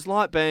 Honestly, it was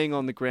like being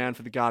on the ground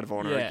for the Guard of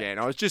Honour again.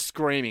 I was just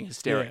screaming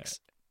hysterics.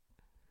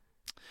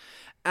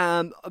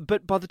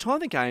 But by the time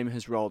the game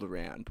has rolled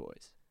around,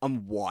 boys,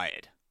 I'm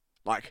wired.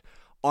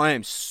 I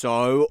am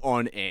so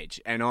on edge,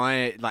 and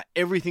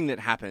everything that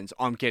happens,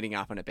 I'm getting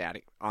up and about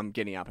it. I'm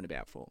getting up and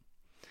about for.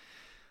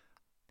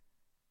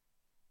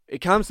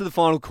 It comes to the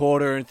final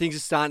quarter, and things are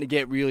starting to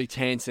get really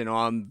tense, and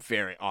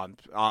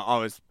I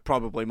was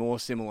probably more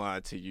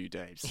similar to you,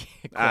 Deeps.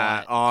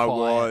 I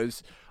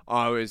was,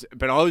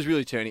 but I was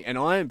really turning, and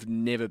I have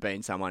never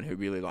been someone who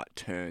really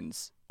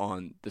turns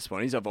on the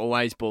Swannies. I've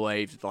always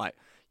believed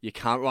you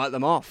can't write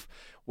them off.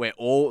 We're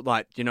all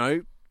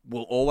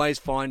we'll always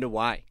find a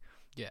way.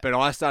 Yeah. But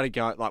I started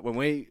going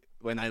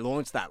when they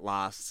launched that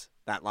last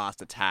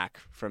attack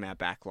from our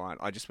back line,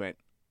 I just went,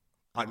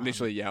 I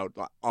literally yelled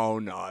oh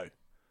no.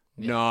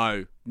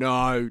 No.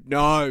 And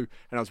I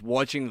was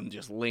watching them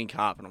just link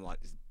up, and I'm like,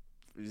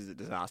 this is a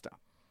disaster.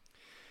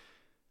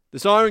 The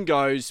siren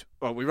goes,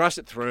 well, we rush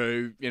it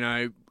through,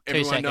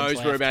 everyone knows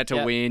we're about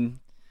to win.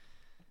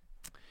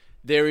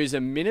 There is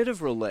a minute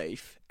of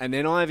relief, and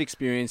then I've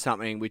experienced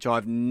something which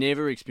I've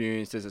never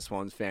experienced as a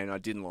Swans fan. I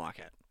didn't like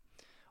it.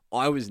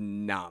 I was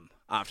numb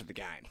after the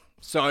game.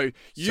 So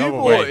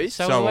boys,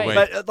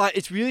 but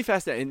it's really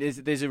fascinating. And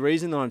there's a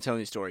reason that I'm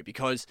telling this story,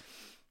 because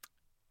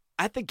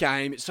at the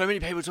game, so many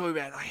people talking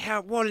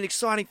about what an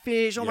exciting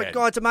finish. Oh my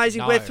God, it's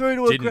amazing. No, we're through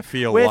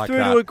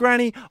to a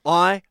granny.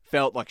 I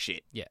felt like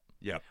shit. Yeah.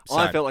 Yep.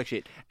 I felt like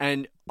shit.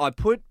 And I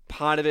put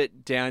part of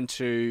it down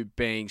to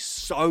being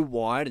so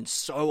wired and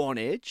so on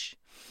edge.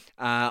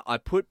 I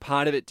put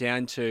part of it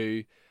down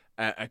to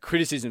a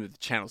criticism of the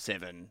Channel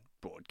 7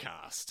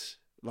 broadcast.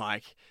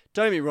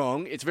 Don't get me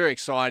wrong, it's very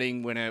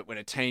exciting when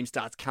a team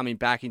starts coming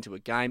back into a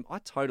game. I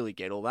totally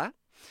get all that.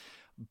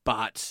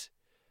 But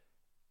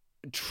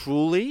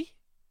truly,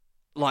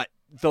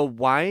 the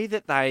way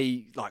that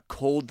they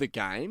called the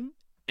game,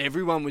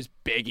 everyone was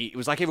begging. It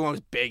was like everyone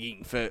was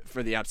begging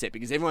for the upset,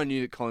 because everyone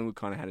knew that Collingwood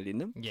kind of had it in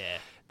them. Yeah.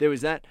 There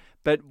was that.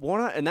 But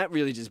and that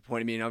really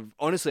disappointed me. And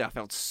honestly, I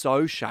felt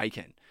so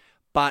shaken.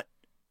 But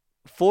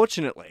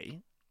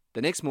fortunately,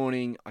 the next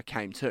morning I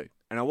came to.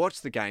 And I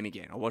watched the game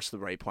again. I watched the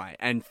replay.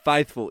 And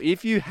Faithful,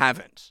 if you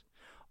haven't,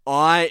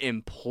 I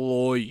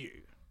implore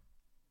you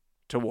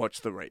to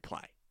watch the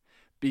replay,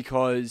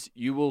 because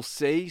you will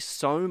see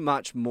so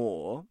much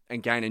more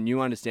and gain a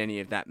new understanding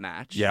of that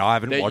match. Yeah, I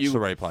haven't watched the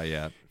replay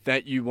yet.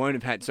 That you won't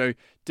have had. So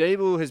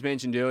Deeble has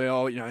mentioned earlier,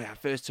 our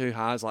first 2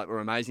 halves were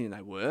amazing, and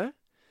they were.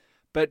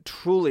 But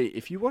truly,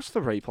 if you watch the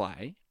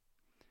replay,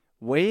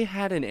 we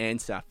had an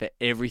answer for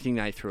everything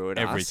they threw at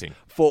us.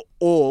 For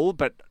all,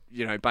 but,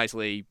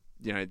 basically...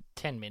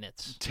 10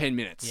 minutes. 10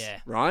 minutes. Yeah.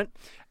 Right?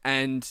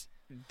 And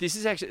this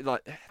is actually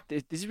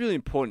this is really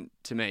important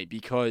to me,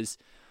 because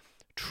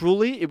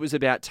truly it was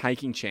about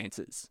taking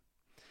chances.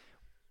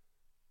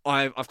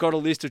 I've got a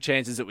list of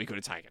chances that we could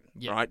have taken.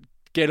 Yep. Right?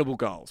 Gettable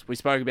goals. We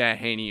spoke about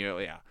Heaney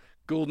earlier.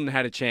 Goulden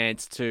had a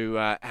chance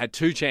to had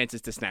 2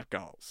 chances to snap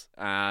goals.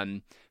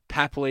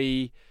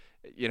 Papley,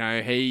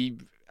 he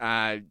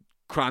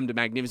crumbed a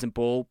magnificent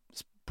ball,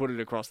 put it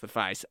across the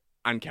face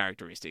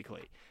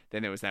uncharacteristically.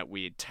 Then there was that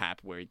weird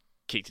tap where he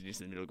kicked it into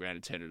the middle ground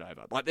and turned it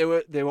over.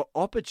 There were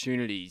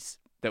opportunities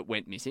that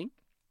went missing.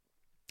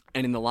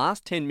 And in the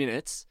last 10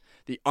 minutes,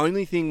 the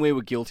only thing we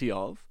were guilty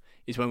of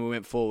is when we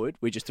went forward,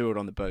 we just threw it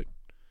on the boot.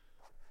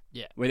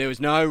 Yeah. Where there was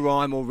no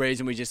rhyme or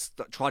reason, we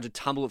just tried to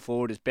tumble it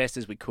forward as best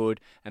as we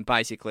could, and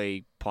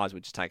basically Pies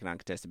would just take an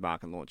uncontested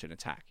mark and launch an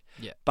attack.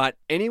 Yeah. But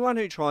anyone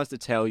who tries to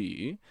tell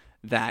you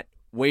that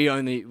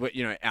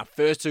our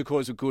first 2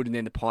 quarters were good and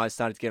then the Pies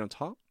started to get on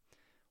top,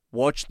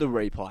 watch the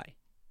replay.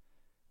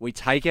 We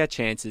take our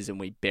chances and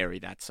we bury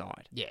that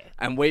side. Yeah.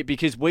 And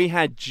because we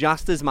had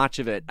just as much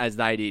of it as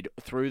they did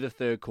through the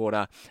third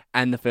quarter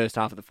and the first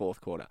half of the fourth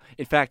quarter.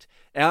 In fact,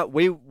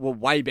 we were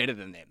way better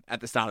than them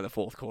at the start of the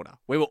fourth quarter.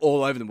 We were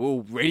all over them. We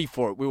were ready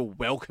for it. We were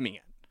welcoming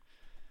it.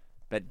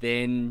 But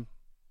then,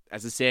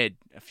 as I said,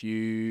 a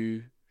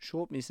few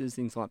short misses,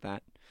 things like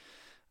that.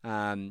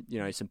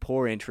 Some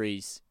poor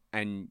entries,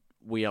 and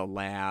we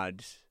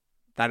allowed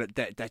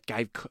that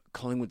gave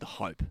Collingwood the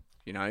hope,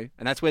 and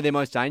that's where they're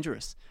most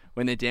dangerous.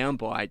 When they're down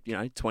by,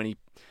 20,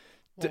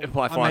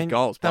 by 5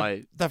 goals,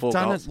 by they've 4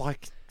 done goals. it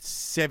like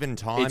 7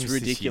 times. It's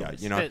ridiculous.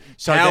 This year,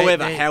 So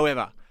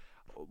however,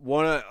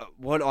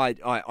 what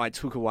I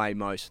took away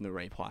most from the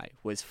replay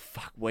was,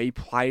 we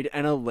played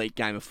an elite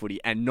game of footy,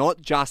 and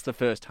not just the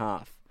first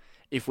half.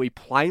 If we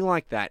play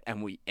like that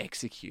and we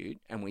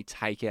execute and we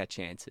take our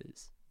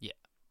chances,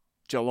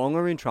 Geelong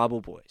are in trouble,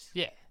 boys.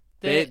 Yeah.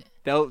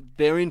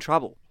 They're in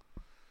trouble.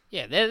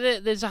 Yeah,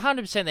 there's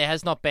 100% there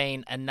has not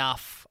been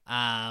enough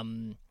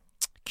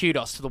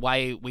kudos to the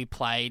way we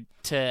played.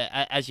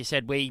 As you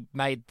said, we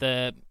made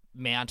the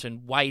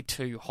mountain way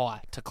too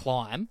high to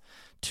climb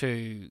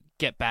to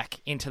get back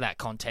into that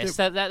contest.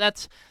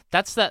 That's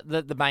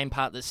the main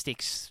part that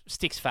sticks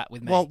fat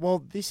with me.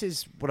 Well, this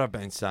is what I've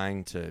been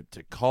saying to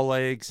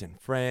colleagues and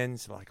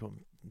friends. Like,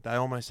 they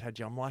almost had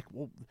you. I'm like,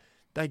 well,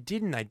 they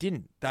didn't.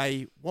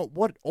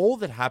 What all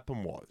that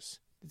happened was,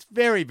 it's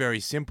very, very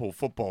simple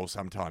football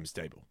sometimes,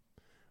 Deeble.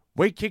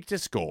 We kicked a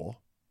score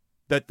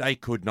that they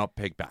could not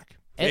peg back.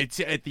 It's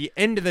at the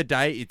end of the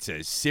day, it's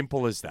as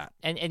simple as that.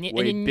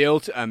 We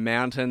built a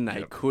mountain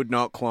they could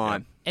not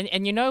climb.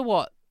 And you know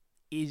what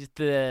is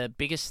the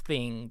biggest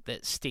thing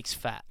that sticks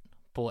fat,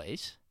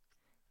 boys?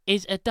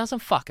 Is it doesn't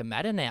fucking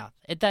matter now.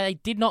 They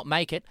did not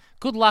make it.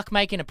 Good luck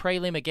making a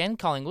prelim again,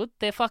 Collingwood.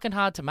 They're fucking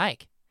hard to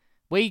make.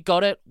 We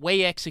got it.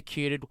 We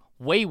executed.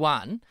 We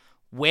won.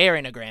 We're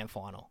in a grand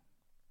final.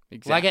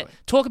 Exactly.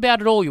 Talk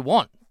about it all you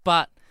want,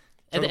 but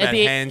Talk about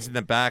hands in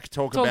the back.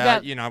 Talk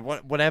about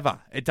whatever.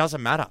 It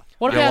doesn't matter.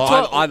 What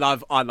about I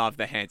love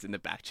the hands in the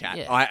back chat.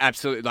 Yeah. I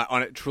absolutely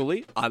on it.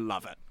 Truly, I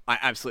love it. I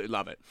absolutely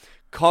love it.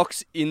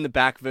 Cox in the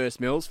back versus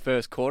Mills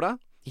first quarter.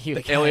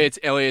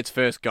 Elliott's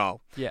first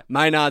goal. Yeah.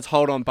 Maynard's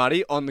hold on,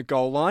 buddy, on the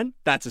goal line.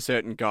 That's a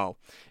certain goal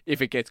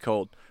if it gets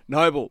called.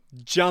 Noble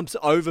jumps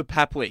over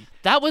Papley.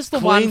 That was the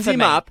one cleans for him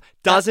me. Up.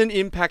 Doesn't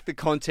impact the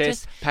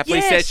contest.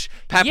 Papley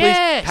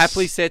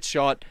sets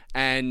shot,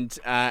 and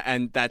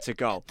that's a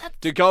goal.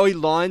 De Goey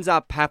lines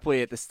up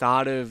Papley at the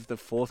start of the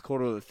fourth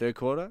quarter or the third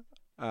quarter.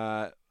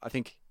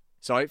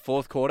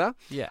 Fourth quarter.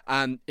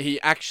 Yeah.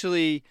 He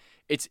actually.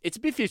 It's a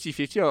bit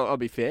 50-50, I'll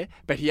be fair,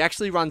 but he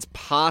actually runs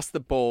past the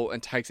ball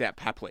and takes out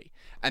Papley.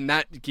 And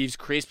that gives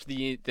Crisp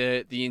the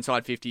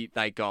inside 50,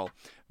 they goal.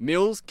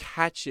 Mills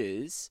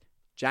catches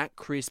Jack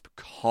Crisp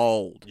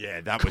cold.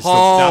 Yeah, that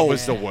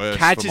was the worst.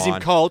 Catches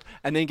him cold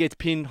and then gets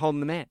pinned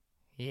holding the man.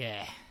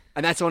 Yeah.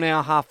 And that's on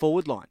our half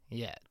forward line.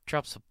 Yeah.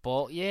 Drops the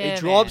ball. Yeah. It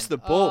drops the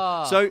ball.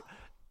 Oh. So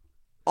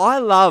I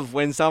love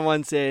when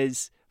someone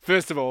says,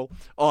 first of all,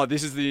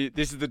 this is the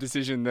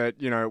decision that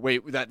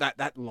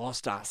that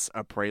lost us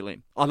a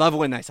prelim. I love it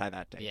when they say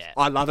that, Dave. Yeah.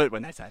 I love it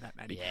when they say that,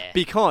 Matty. Yeah.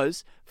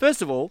 Because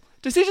first of all,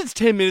 decisions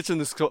 10 minutes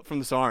from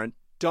the siren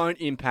don't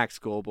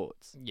impact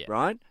scoreboards. Yeah.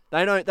 Right?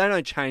 They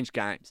don't change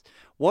games.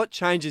 What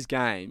changes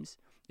games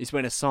is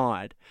when a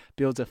side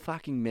builds a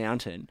fucking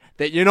mountain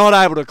that you're not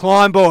able to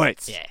climb,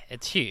 boys. Yeah,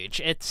 it's huge.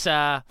 It's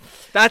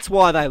that's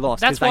why they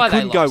lost. That's why they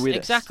couldn't lost. go with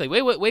exactly.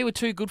 us. We were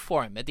too good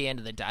for him at the end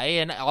of the day,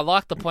 and I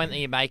like the point that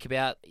you make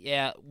about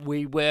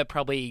we were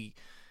probably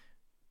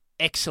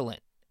excellent.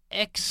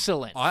 I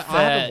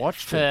haven't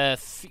watched for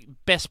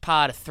best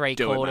part of three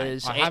Do it, mate.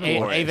 quarters, I haven't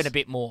watched even it. a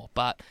bit more.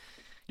 But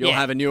You'll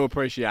have a new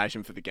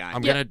appreciation for the game.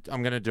 I'm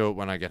gonna do it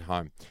when I get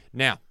home.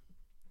 Now,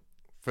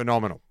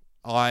 phenomenal.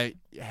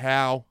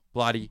 How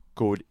bloody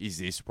good is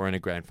this? We're in a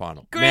grand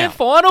final. Grand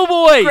final,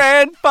 boys.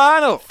 Grand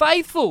final.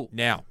 Faithful.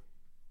 Now,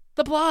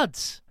 The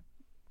Bloods.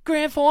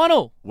 Grand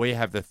final. we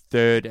have the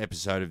third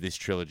episode of this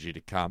trilogy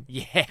to come.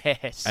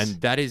 Yes.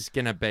 And that is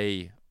going to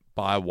be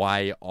by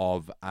way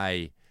of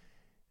a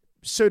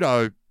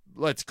pseudo,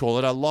 let's call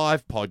it a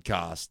live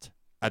podcast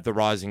at the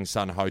Rising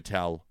Sun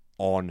Hotel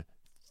on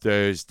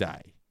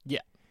Thursday. Yeah.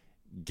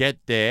 Get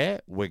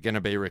there. We're going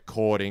to be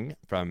recording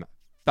from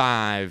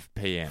 5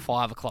 p.m.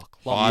 5 o'clock.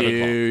 5 o'clock.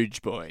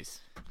 Huge, boys.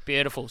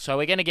 Beautiful. So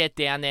we're going to get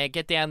down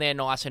there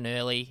nice and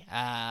early.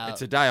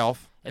 It's a day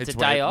off. It's a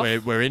day off.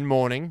 We're in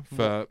mourning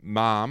for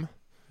Mom,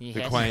 the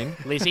Yes. Queen.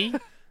 Lizzie.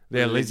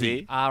 They're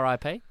Lizzie.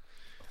 R.I.P. Lizzie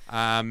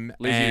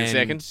the and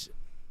second.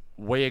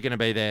 We are going to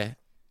be there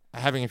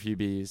having a few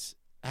beers,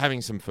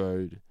 having some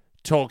food,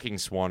 talking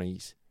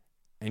Swannies,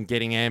 and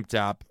getting amped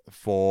up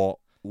for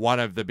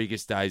one of the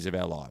biggest days of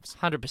our lives.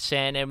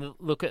 100%. And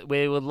look,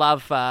 we would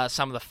love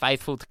some of the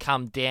faithful to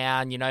come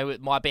down.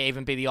 It might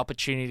even be the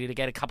opportunity to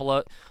get a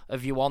couple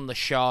of you on the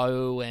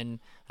show and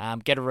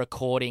get a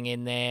recording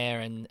in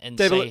there and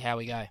see how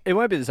we go. It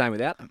won't be the same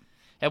without them.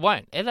 It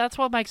won't. And that's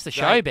what makes the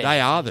show better. They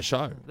are the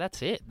show.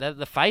 That's it.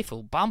 The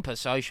faithful bumper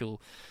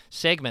social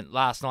segment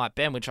last night,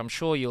 Ben, which I'm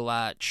sure you'll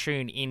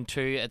tune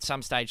into at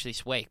some stage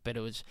this week. But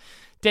it was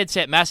dead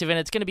set massive, and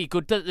it's going to be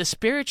good. The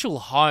spiritual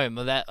home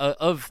of the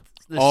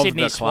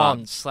Sydney the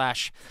club.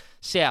 Swans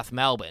 / South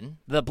Melbourne,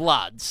 the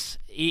Bloods,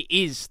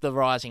 is the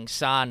Rising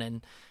Sun,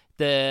 and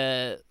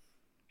the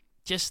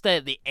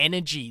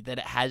energy that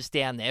it has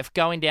down there.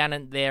 Going down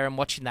in there and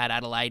watching that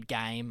Adelaide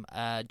game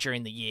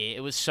during the year,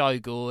 it was so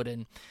good,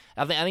 and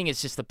I think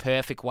it's just the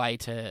perfect way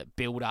to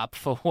build up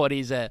for what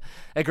is a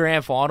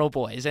grand final,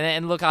 boys.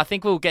 And look, I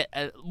think we'll get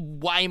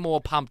way more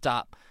pumped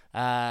up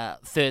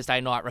Thursday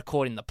night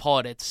recording the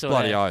pod. It's sort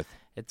Bloody of, oath.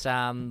 It's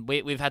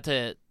we've had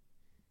to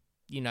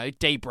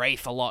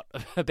debrief a lot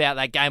about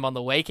that game on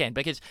the weekend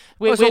because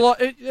There's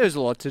a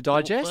lot to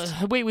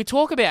digest. We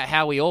talk about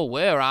how we all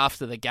were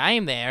after the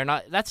game there,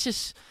 and that's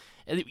just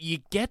you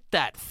get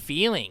that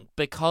feeling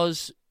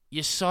because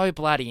you're so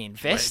bloody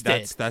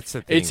invested. That's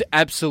the thing. It's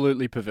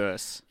absolutely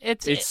perverse.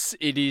 It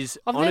is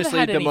I've never honestly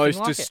had the anything most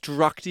like it.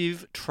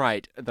 destructive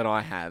trait that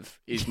I have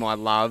is my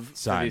love for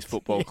Same. this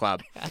football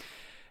club.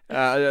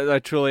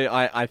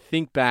 I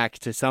think back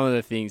to some of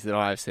the things that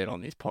I have said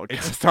on this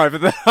podcast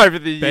over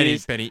the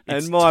years. Benny, and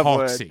it's my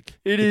toxic.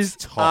 Word, It's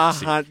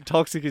toxic.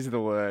 Toxic is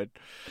the word.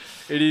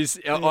 It is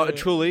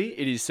truly.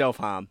 It is self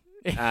harm.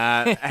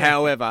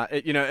 However,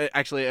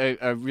 actually,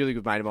 a really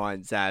good mate of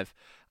mine, Zav,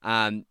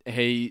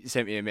 he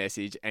sent me a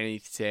message and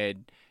he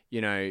said,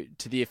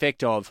 to the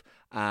effect of,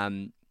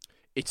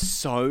 it's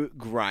so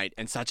great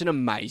and such an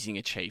amazing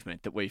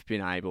achievement that we've been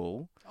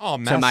able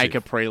to make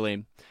a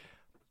prelim,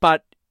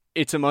 but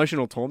it's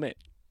emotional torment.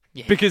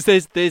 Yeah. Because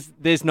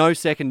there's no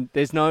second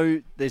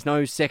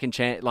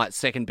chance, like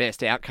second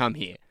best outcome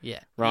here. Yeah.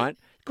 Right?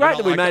 Great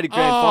that we made a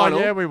grand final.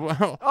 Yeah, we were.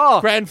 Oh.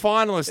 Grand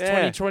finalist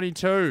Yeah.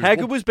 2022. How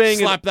good was being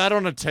Slap that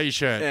on a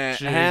t-shirt.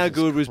 how Jesus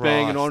good was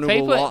being an Christ.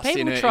 honourable loss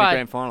people in a try-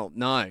 grand final?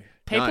 No,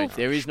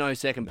 there is no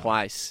second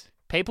place.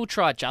 People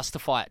try to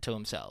justify it to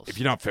themselves. If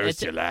you're not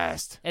first, It's- you're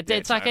last.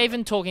 It's like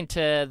even talking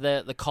to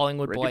the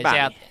Collingwood Ricky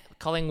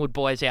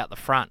boys out the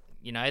front.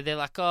 They're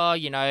like,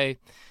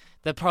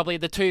 probably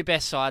the two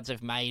best sides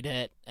have made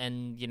it,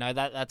 and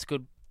that's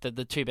good.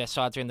 The two best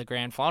sides are in the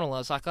grand final. I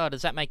was like,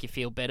 does that make you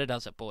feel better?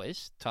 Does it,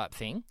 boys? Type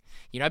thing.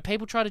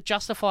 People try to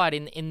justify it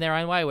in their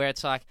own way, where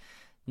it's like,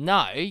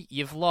 no,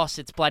 you've lost.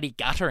 It's bloody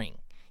guttering.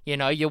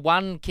 You're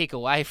one kick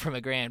away from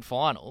a grand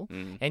final,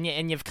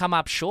 and you've come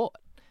up short.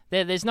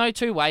 There's no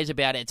two ways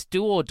about it. It's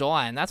do or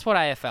die, and that's what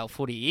AFL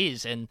footy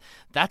is, and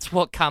that's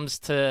what comes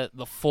to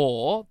the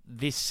fore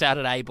this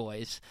Saturday,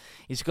 boys.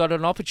 He's got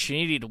an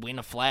opportunity to win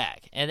a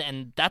flag,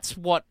 and that's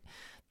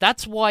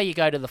why you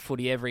go to the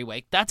footy every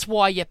week. That's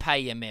why you pay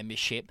your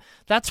membership.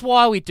 That's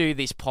why we do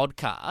this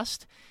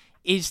podcast,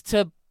 is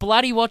to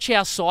bloody watch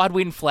our side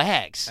win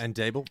flags. And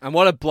Dable, And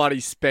what a bloody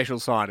special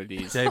side it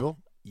is. Dable,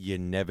 you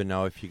never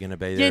know if you're going to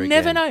be there You again.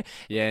 never know.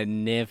 You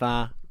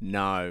never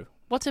know.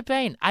 What's it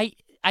been? 8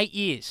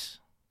 years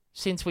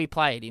since we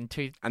played in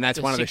two. And that's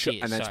one of the 6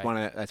 years, that's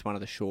sorry. one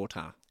of the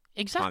shorter.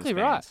 Exactly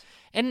time right. spans.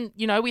 And,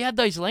 we had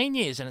those lean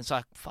years, and it's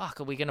like,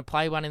 fuck, are we going to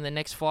play one in the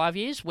next 5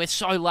 years? We're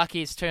so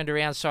lucky it's turned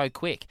around so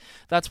quick.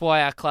 That's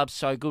why our club's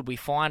so good. We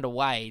find a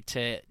way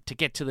to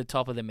get to the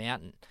top of the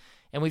mountain.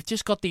 And we've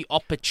just got the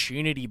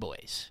opportunity,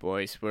 boys.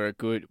 Boys,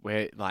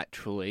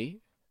 truly,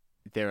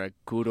 there are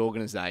good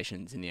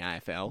organisations in the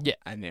AFL, Yeah.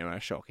 and there are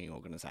shocking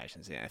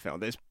organisations in the AFL.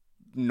 There's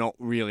not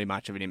really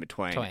much of an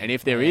in-between. Between, And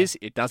if there yeah. is,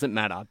 it doesn't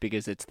matter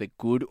because it's the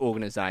good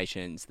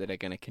organisations that are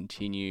going to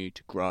continue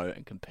to grow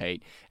and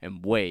compete,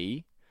 and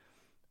we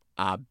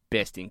are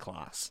best in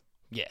class.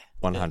 Yeah.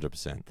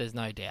 100%. There's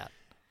no doubt.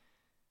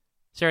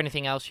 Is there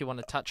anything else you want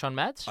to touch on,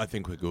 Mads? I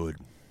think we're good.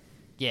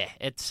 Yeah,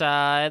 it's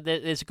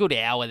there's a good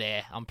hour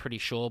there. I'm pretty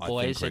sure, I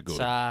boys. think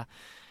we're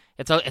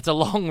It's a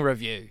long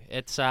review.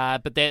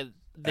 But they're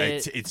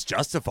It's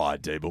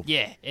justified, Dable.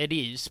 yeah, it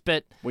is.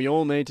 But We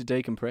all need to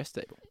decompress,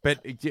 people.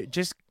 But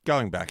just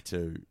going back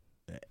to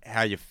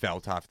how you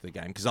felt after the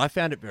game, because I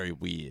found it very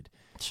weird.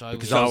 so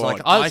Because So I was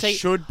like, I would I say-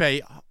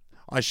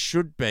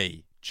 should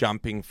be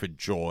jumping for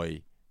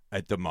joy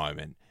at the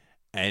moment,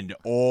 and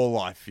all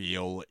I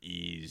feel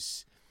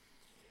is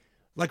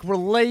like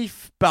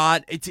relief,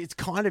 but it's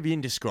kind of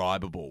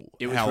indescribable.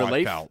 It was how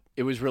relief. I felt.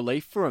 It was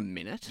relief for a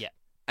minute. Yeah.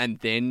 And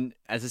then,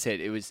 as I said,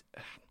 it was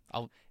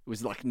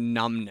like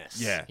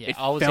numbness. Yeah. Yeah, It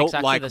I was felt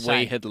exactly like the we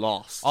same. had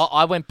lost.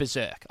 I went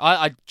berserk.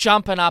 I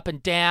jumping up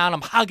and down.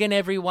 I'm hugging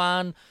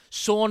everyone.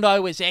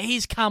 Saundo was there.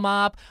 He's come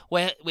up.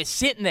 We're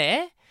sitting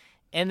there,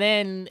 and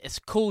then it's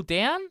cooled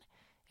down,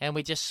 and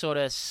we just sort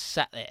of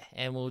sat there,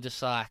 and we were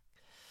just like,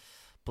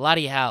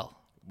 bloody hell,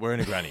 We're in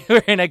a granny.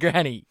 we're in a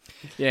granny.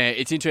 Yeah,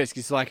 it's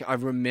interesting because, I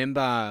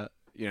remember,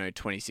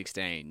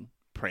 2016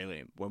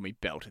 prelim when we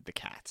belted the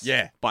Cats.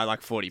 Yeah. By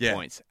like 40 Yeah.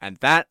 points. And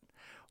that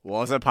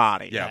was a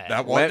party. Yeah, Yeah.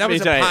 that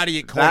was a tell you, party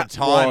at quarter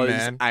time, was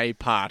man. a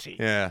party.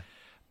 Yeah.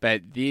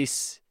 But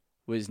this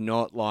was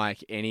not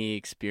like any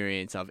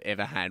experience I've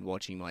ever had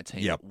watching my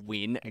team Yep.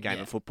 win a game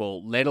Yeah. of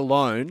football, let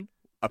alone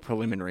a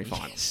preliminary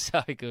final.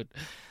 So good.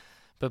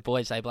 But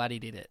boys, they bloody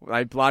did it.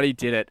 They bloody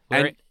did it.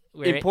 We're-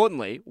 And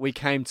importantly, we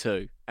came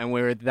to, and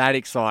we were that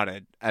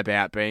excited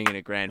about being in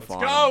a grand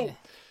final.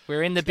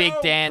 We're in the big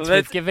dance.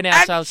 Let's We've given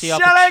ourselves the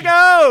actually opportunity.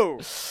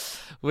 go!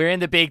 We're in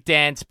the big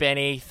dance,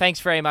 Benny. Thanks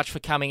very much for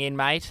coming in,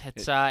 mate.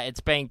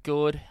 It's been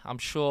good. I'm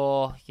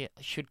sure you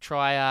should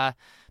try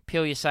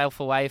peel yourself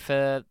away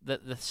for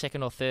the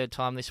second or third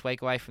time this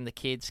week away from the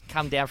kids.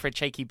 Come down for a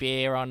cheeky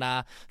beer on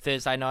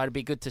Thursday night. It'd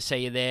be good to see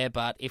you there.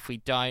 But if we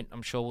don't,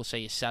 I'm sure we'll see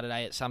you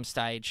Saturday at some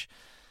stage.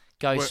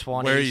 Go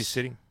Swannies. Where are you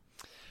sitting?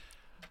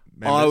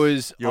 I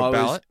was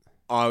ballot?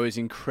 I was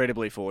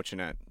incredibly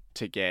fortunate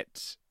to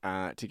get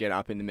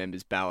up in the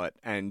members' ballot,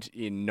 and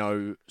in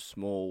no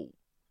small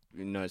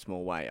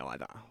way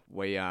either.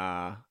 We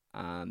are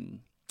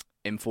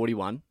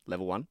M41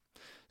 level 1.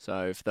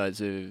 So for those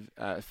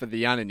for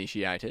the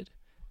uninitiated,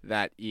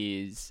 that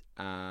is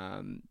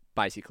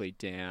basically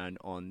down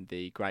on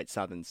the Great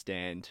Southern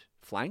Stand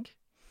flank,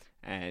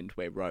 and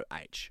we're row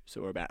H,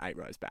 so we're about 8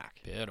 rows back.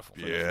 Beautiful.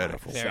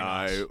 Beautiful. Very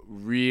nice. So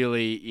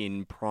really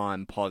in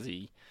prime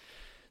posse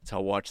to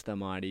watch the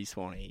mighty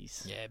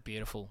Swannies. Yeah,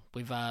 beautiful.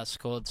 We've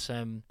scored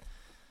some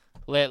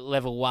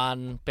level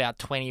 1, about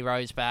 20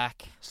 rows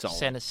back.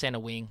 Solid. Centre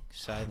wing,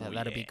 so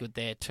that'll be good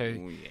there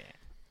too. Oh, yeah.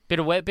 Bit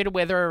of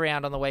weather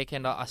around on the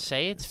weekend. I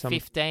see it's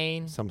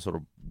 15. Some sort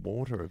of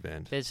water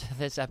event.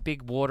 There's a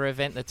big water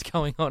event that's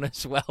going on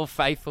as well,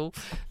 Faithful.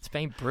 It's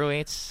been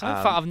brewing. It's so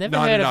fun. I've never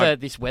heard of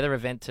this weather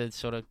event to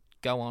sort of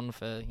go on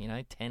for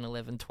 10,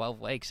 11, 12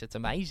 weeks. It's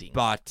amazing.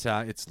 But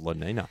it's La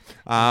Nina.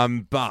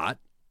 But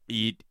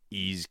it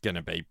is going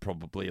to be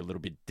probably a little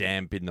bit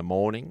damp in the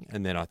morning,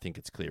 and then I think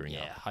it's clearing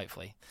up. Yeah,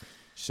 hopefully.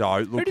 So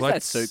look, Who does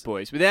that suit,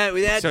 boys? Without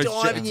diving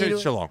it into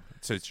suits Geelong.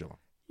 It suits Geelong.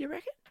 You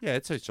reckon? Yeah,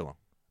 it suits Geelong.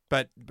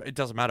 But it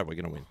doesn't matter. We're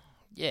going to win.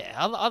 Yeah,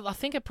 I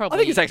think it probably. I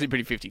think it's actually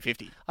pretty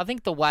 50-50. I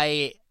think the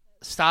way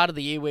start of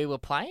the year we were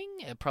playing,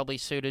 it probably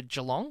suited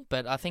Geelong,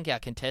 but I think our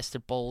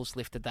contested balls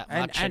lifted that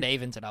much and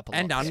evens it up a lot.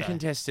 And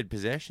uncontested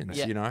possessions,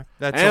 Yeah.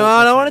 That's And all.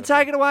 I don't want to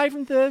take it away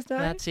from Thursday.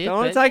 That's it, Don't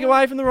want to but- take it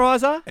away from the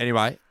riser.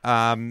 Anyway,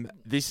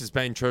 this has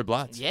been True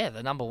Bloods. Yeah,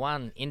 the number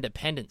 1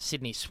 independent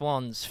Sydney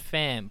Swans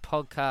fan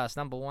podcast,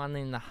 number 1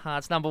 in the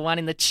hearts, number 1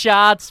 in the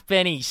charts,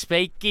 Benny.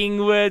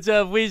 Speaking words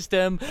of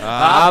wisdom,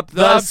 Up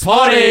the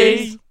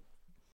potty.